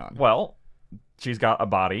going on. Well, she's got a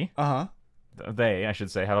body. Uh-huh. They, I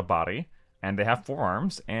should say, have a body. And they have 4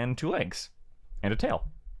 arms and 2 legs. And a tail.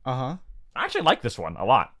 Uh-huh. I actually like this one a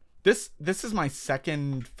lot. This is my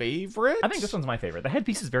second favorite. I think this one's my favorite. The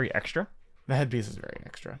headpiece is very extra. The headpiece is very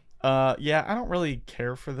extra. Yeah, I don't really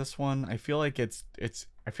care for this one. I feel like it's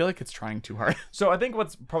trying too hard. So I think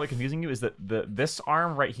what's probably confusing you is that this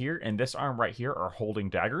arm right here and this arm right here are holding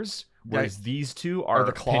daggers, whereas these two are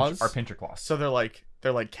the claws, are pincher claws. So they're like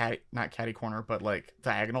not catty corner, but like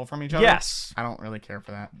diagonal from each other. Yes, I don't really care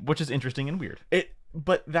for that, which is interesting and weird.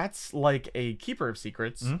 But that's like a keeper of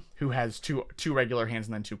secrets who has two regular hands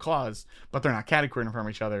and then 2 claws, but they're not catty corner from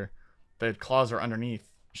each other. The claws are underneath.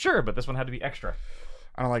 Sure, but this one had to be extra.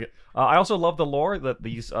 I don't like it. I also love the lore that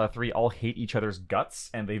these 3 all hate each other's guts,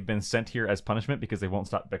 and they've been sent here as punishment because they won't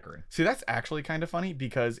stop bickering. See, that's actually kind of funny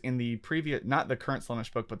because in the previous, not the current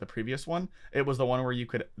Slaanesh book, but the previous one, it was the one where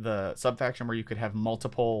the subfaction where you could have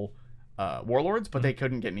multiple warlords, but they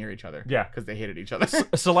couldn't get near each other. Yeah, because they hated each other.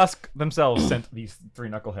 Celeste themselves sent these 3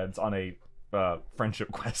 knuckleheads on a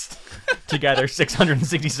friendship quest to gather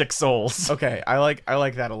 666 souls. Okay, I like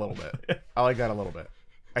that a little bit. I like that a little bit.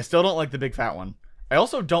 I still don't like the big fat one. I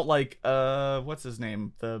also don't like what's his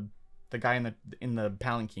name? The guy in the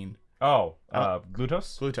palanquin. Oh,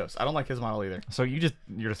 Glutos? Glutos. I don't like his model either. So you're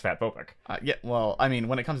just fat phobic. Yeah, well, I mean,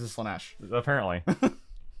 when it comes to Slaanesh. Apparently.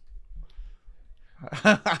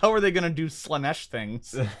 How are they going to do Slaanesh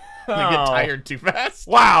things? They get tired too fast.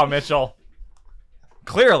 Wow, Mitchell.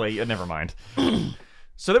 Clearly, never mind.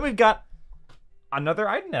 So then we've got another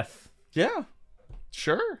Idoneth. Yeah,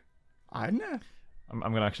 sure. Idoneth.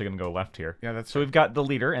 I'm actually going to go left here. Yeah, that's so we've got the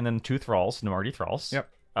leader and then 2 thralls, Namardi thralls. Yep.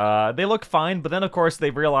 They look fine, but then of course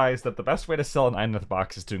they realized that the best way to sell an Idoneth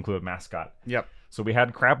box is to include a mascot. Yep. So we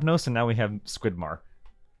had Crabnose and now we have Squidmar.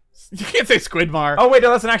 You can't say Squidmar. Oh wait,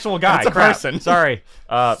 no, that's an actual guy. That's a person. Sorry.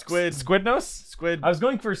 Squidnose? Squid. I was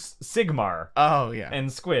going for Sigmar. Oh yeah.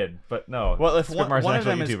 And Squid, but no. Well, if Squidmar's one an of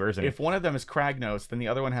them YouTuber, is isn't he? if one of them is Kragnose, then the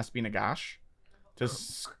other one has to be Nagash.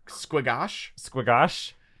 Just Squigosh,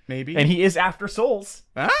 Squigosh. maybe. And he is after souls.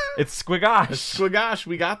 Ah! It's Squigosh. It's Squigosh,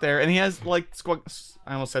 we got there. And he has like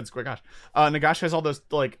I almost said Squigosh. Nagash has all those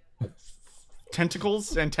like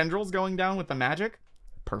tentacles and tendrils going down with the magic.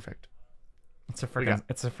 Perfect. It's a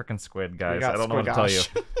freaking squid, guys. I don't know Squigosh. what to tell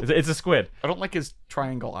you. It's a squid. I don't like his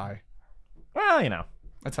triangle eye. Well, you know.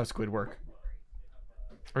 That's how squid work.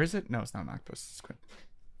 Or is it? No, it's not an octopus. It's squid.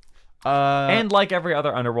 And like every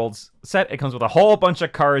other Underworlds set, it comes with a whole bunch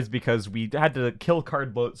of cards because we had to kill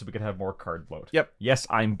card bloat so we could have more card bloat. Yep. Yes,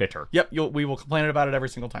 I'm bitter. Yep. We will complain about it every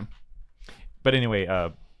single time. But anyway,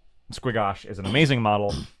 Squigosh is an amazing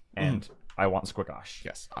model, and I want Squigosh.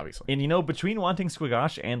 Yes, obviously. And you know, between wanting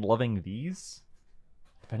Squigosh and loving these,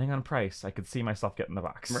 depending on price, I could see myself getting the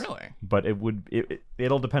box. Really? But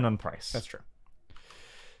it'll depend on price. That's true.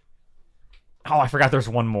 Oh, I forgot there's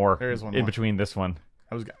one more. There is one in more. between this one.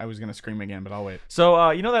 I was gonna scream again, but I'll wait.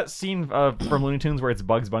 So you know that scene from Looney Tunes where it's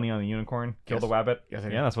Bugs Bunny on the unicorn, kill the wabbit? Yes, I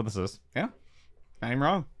do. Yeah, that's what this is. Yeah, I'm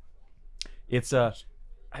wrong. It's I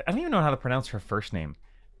don't even know how to pronounce her first name.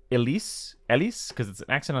 Elise, because it's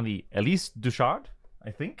an accent on the Elise Duchard,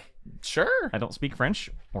 I think. Sure. I don't speak French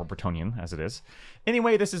or Bretonnian as it is.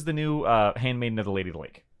 Anyway, this is the new Handmaiden of the Lady of the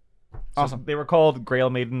Lake. So Awesome. They were called Grail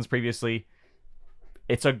Maidens previously.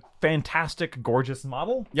 It's a fantastic, gorgeous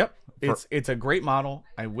model. Yep. It's a great model.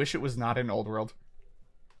 I wish it was not in Old World.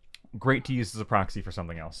 Great to use as a proxy for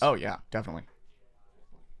something else. Oh yeah, definitely.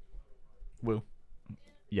 Woo.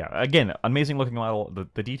 Yeah, again, amazing looking model.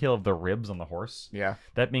 The detail of the ribs on the horse. Yeah.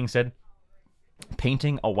 That being said,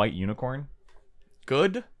 painting a white unicorn.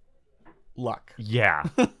 Good luck. Yeah.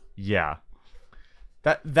 Yeah.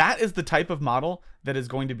 That is the type of model that is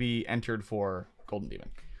going to be entered for Golden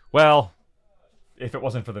Demon. Well, if it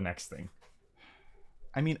wasn't for the next thing.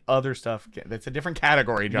 I mean, other stuff. That's a different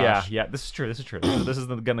category, Josh. Yeah, this is true. This is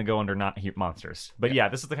going to go under not heat monsters. But yeah,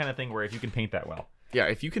 this is the kind of thing where if you can paint that well. Yeah,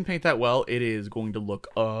 if you can paint that well, it is going to look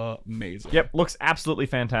amazing. Yep, looks absolutely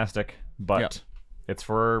fantastic. But it's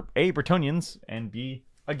for A, Bretonnians, and B...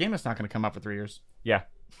 A game that's not going to come out for 3 years. Yeah.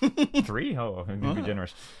 3? Oh, I'm going to be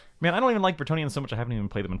generous. Man, I don't even like Bretonnians so much I haven't even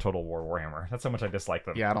played them in Total War Warhammer. That's how much I dislike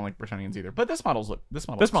them. Yeah, I don't like Bretonnians either. But this model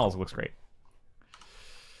looks great.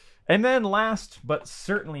 And then last, but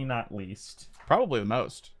certainly not least, probably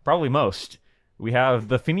most, we have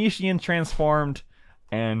the Phoenician transformed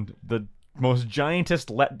and the most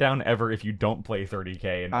giantest letdown ever if you don't play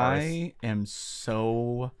 30k in Paris. I am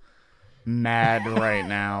so mad right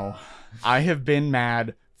now. I have been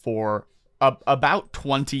mad for about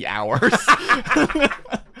 20 hours.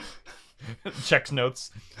 Checks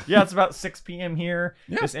notes. Yeah, it's about 6 p.m. here.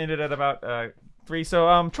 Yeah. This ended at about 3.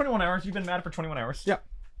 So 21 hours. You've been mad for 21 hours. Yeah.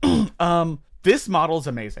 This model is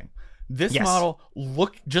amazing. This model,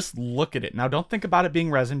 just look at it. Now, don't think about it being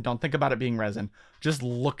resin. Just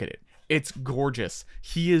look at it. It's gorgeous.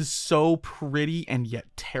 He is so pretty and yet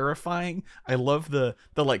terrifying. I love the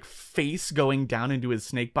like face going down into his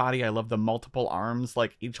snake body. I love the multiple arms,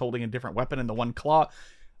 like each holding a different weapon and the one claw.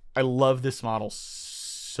 I love this model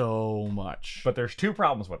so much. But there's 2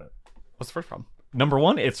 problems with it. What's the first problem? Number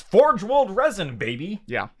 1, it's Forge World resin, baby.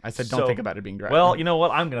 Yeah, I said don't think about it being dry. Well, you know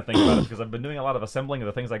what? I'm going to think about it because I've been doing a lot of assembling of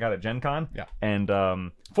the things I got at Gen Con. Yeah.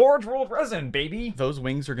 And Forge World resin, baby. Those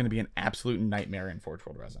wings are going to be an absolute nightmare in Forge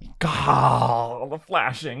World resin. God, the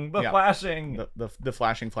flashing. The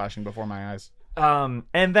flashing before my eyes.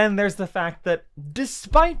 And then there's the fact that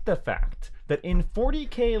despite the fact that in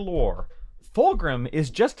 40k lore, Fulgrim is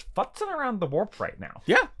just futzing around the warp right now.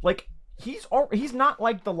 Yeah. Like, he's not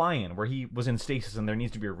like the lion where he was in stasis and there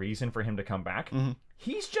needs to be a reason for him to come back. Mm-hmm.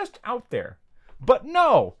 He's just out there. But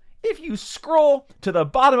no, if you scroll to the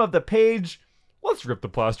bottom of the page, let's rip the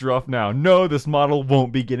plaster off now. No, this model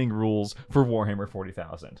won't be getting rules for Warhammer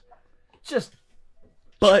 40,000.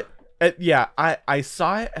 But Yeah, I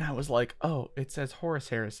saw it and I was like, oh, it says Horus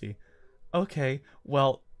Heresy. Okay,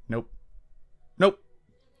 well, nope.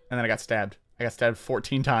 And then I got stabbed. I got stabbed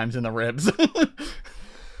 14 times in the ribs.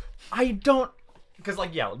 I don't... Because,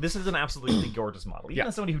 like, yeah, this is an absolutely gorgeous model. Even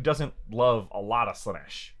as somebody who doesn't love a lot of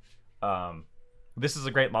Slaanesh, this is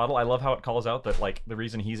a great model. I love how it calls out that, like, the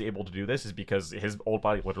reason he's able to do this is because his old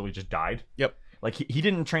body literally just died. Yep. Like, he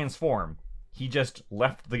didn't transform. He just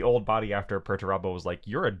left the old body after Perturabo was like,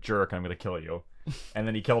 you're a jerk, I'm going to kill you. And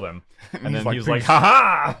then he killed him. And then he was like,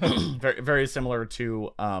 ha-ha! Very, very similar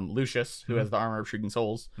to Lucius, who has the armor of Shrieking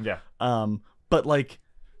Souls. Yeah. But, like,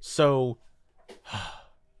 so...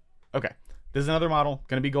 Okay. This is another model.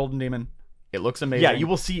 Going to be Golden Demon. It looks amazing. Yeah, you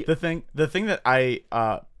will see... The thing that I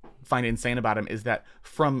find insane about him is that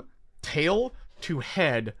from tail to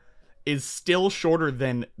head is still shorter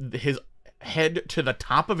than his head to the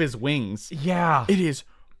top of his wings. Yeah. It is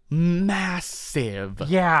massive.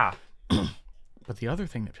 Yeah. But the other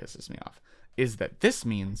thing that pisses me off is that this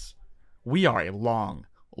means we are a long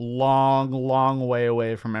way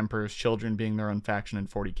away from Emperor's Children being their own faction in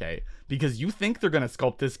 40k. Because you think they're going to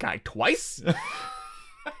sculpt this guy twice?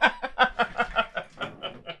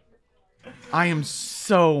 I am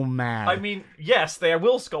so mad. I mean, yes, they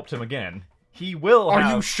will sculpt him again. He will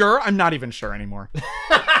Are you sure? I'm not even sure anymore.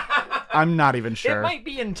 I'm not even sure. It might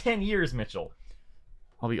be in 10 years, Mitchell.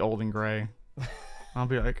 I'll be old and gray. I'll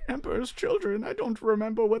be like, Emperor's Children, I don't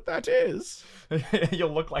remember what that is.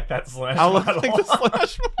 You'll look like that Slaanesh I'll look model. like the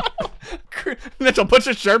Slaanesh model. Mitchell, put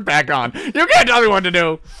your shirt back on. You can't tell me what to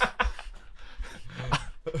do.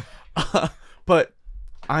 But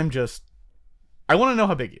I want to know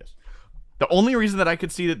how big he is. The only reason that I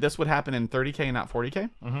could see that this would happen in 30k and not 40k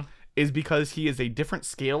is because he is a different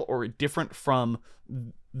scale or different from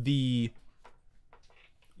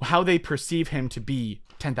how they perceive him to be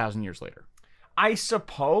 10,000 years later. I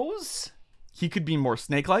suppose he could be more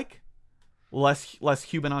snake-like, less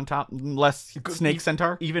human on top, less snake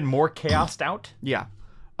centaur, even more chaosed out. Yeah,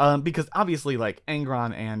 because obviously, like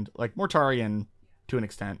Angron and like Mortarion to an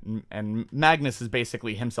extent, and Magnus is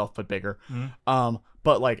basically himself but bigger.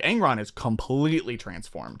 But like Angron is completely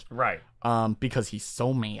transformed, right? Because he's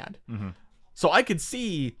so mad. So I could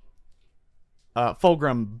see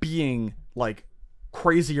Fulgrim being like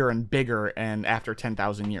crazier and bigger, and after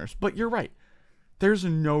 10,000 years. But you're right. There's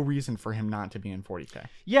no reason for him not to be in 40k.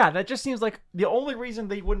 Yeah, that just seems like the only reason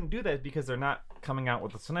they wouldn't do that is because they're not coming out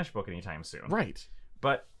with a Slaanesh book anytime soon. Right.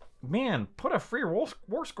 But man, put a free war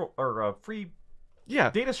scroll or a free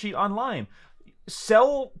data sheet online.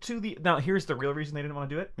 Sell to the... Now, here's the real reason they didn't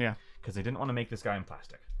want to do it. Yeah. Because they didn't want to make this guy in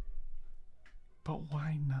plastic. But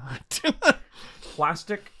why not?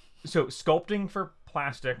 Plastic... So, sculpting for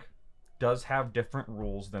plastic does have different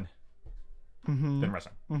rules than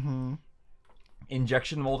resin.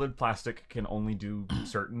 Injection molded plastic can only do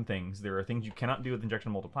certain things. There are things you cannot do with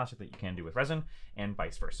injection molded plastic that you can do with resin, and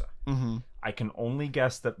vice versa. I can only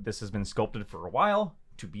guess that this has been sculpted for a while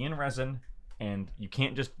to be in resin, and you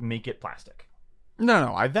can't just make it plastic.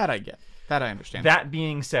 No, that I get. That I understand. That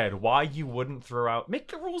being said, why you wouldn't throw out... Make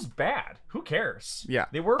the rules bad. Who cares? Yeah.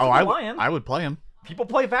 They work for the Lion. I would play him. People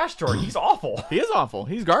play Vastor. He's awful. He is awful.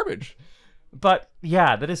 He's garbage. But,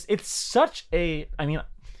 yeah, it's such a... I mean...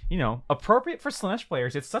 You know, appropriate for Slaanesh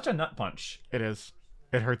players. It's such a nut punch. It is.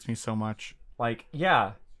 It hurts me so much. Like,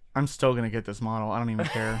 yeah. I'm still going to get this model. I don't even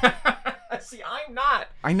care. See, I'm not.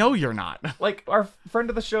 I know you're not. Like, our friend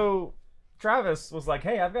of the show, Travis, was like,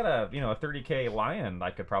 hey, I've got a 30k lion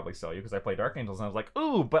I could probably sell you because I play Dark Angels. And I was like,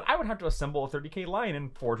 ooh, but I would have to assemble a 30k lion in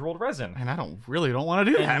Forge World resin. And I don't want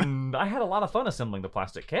to do that. And I had a lot of fun assembling the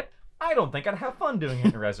plastic kit. I don't think I'd have fun doing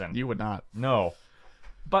it in resin. You would not. No.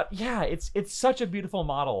 But yeah, it's such a beautiful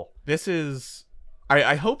model. This is...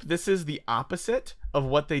 I hope this is the opposite of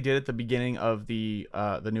what they did at the beginning of the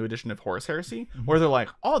new edition of Horus Heresy, where they're like,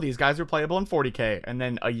 oh, these guys are playable in 40k, and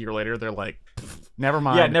then a year later they're like, never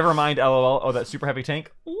mind. Yeah, never mind, lol. Oh, that super heavy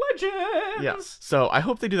tank. Legends! Yeah. So I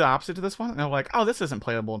hope they do the opposite to this one, and they're like, oh, this isn't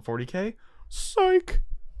playable in 40k. Psych.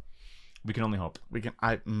 We can only hope. We can...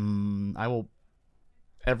 I will...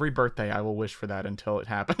 Every birthday, I will wish for that until it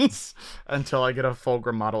happens. Until I get a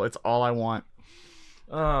Fulgrim model. It's all I want.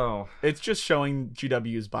 Oh. It's just showing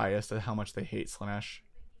GW's bias at how much they hate Slaanesh.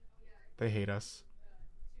 They hate us.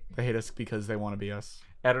 They hate us because they want to be us.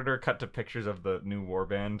 Editor cut to pictures of the new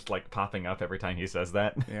warband, like, popping up every time he says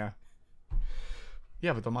that. Yeah.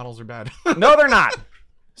 Yeah, but the models are bad. No, they're not!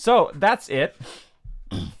 So, that's it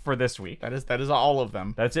for this week. That is all of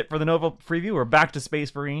them. That's it for the Nova preview. We're back to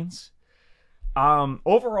Space Marines.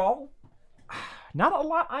 Overall, not a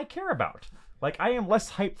lot I care about. Like, I am less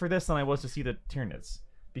hyped for this than I was to see the Tyranids.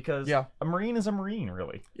 Because Yeah. a Marine is a Marine,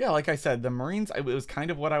 really. Yeah, like I said, the Marines, it was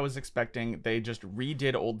kind of what I was expecting. They just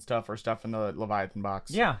redid old stuff or stuff in the Leviathan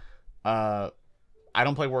box. Yeah. I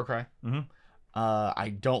don't play Warcry. Mm-hmm.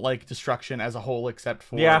 I don't like Destruction as a whole, except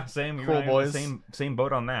for same. Cruel Boys. Same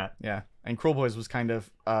boat on that. Yeah, and Cruel Boys was kind of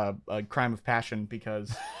a crime of passion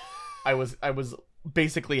because I was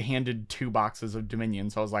basically handed 2 boxes of Dominion,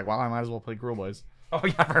 so I was like, well, I might as well play Cruel Boys. Oh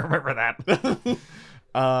yeah, I remember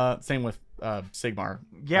that. Same with Sigmar.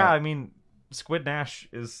 Yeah, I mean, Squid Nash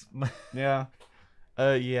is. Yeah.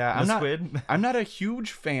 Yeah. Squid. I'm not a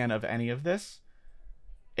huge fan of any of this,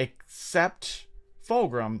 except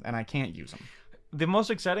Fulgrim, and I can't use them. The most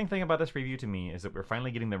exciting thing about this review to me is that we're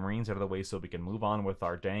finally getting the Marines out of the way so we can move on with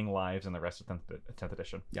our dang lives and the rest of 10th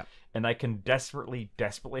edition. Yeah. And I can desperately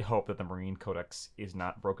hope that the Marine Codex is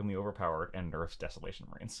not brokenly overpowered and nerfs Desolation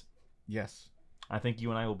Marines. Yes. I think you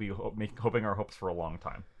and I will be hoping our hopes for a long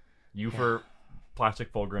time. You for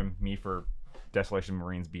Plastic Fulgrim, me for Desolation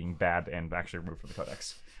Marines being bad and actually removed from the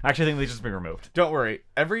Codex. I actually think they just been removed. Don't worry.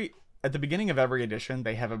 At the beginning of every edition,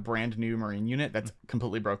 they have a brand new Marine unit that's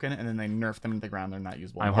completely broken, and then they nerf them to the ground. They're not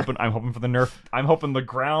usable anymore. I'm hoping for the nerf. I'm hoping the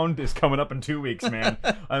ground is coming up in 2 weeks, man.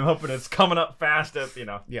 I'm hoping it's coming up fast.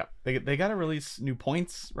 Yeah, they got to release new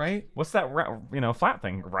points, right? What's that? Flat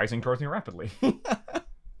thing rising towards me rapidly.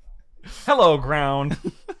 Hello, ground.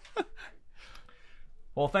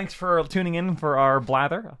 Well, thanks for tuning in for our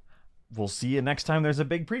blather. We'll see you next time. There's a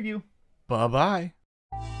big preview. Bye bye.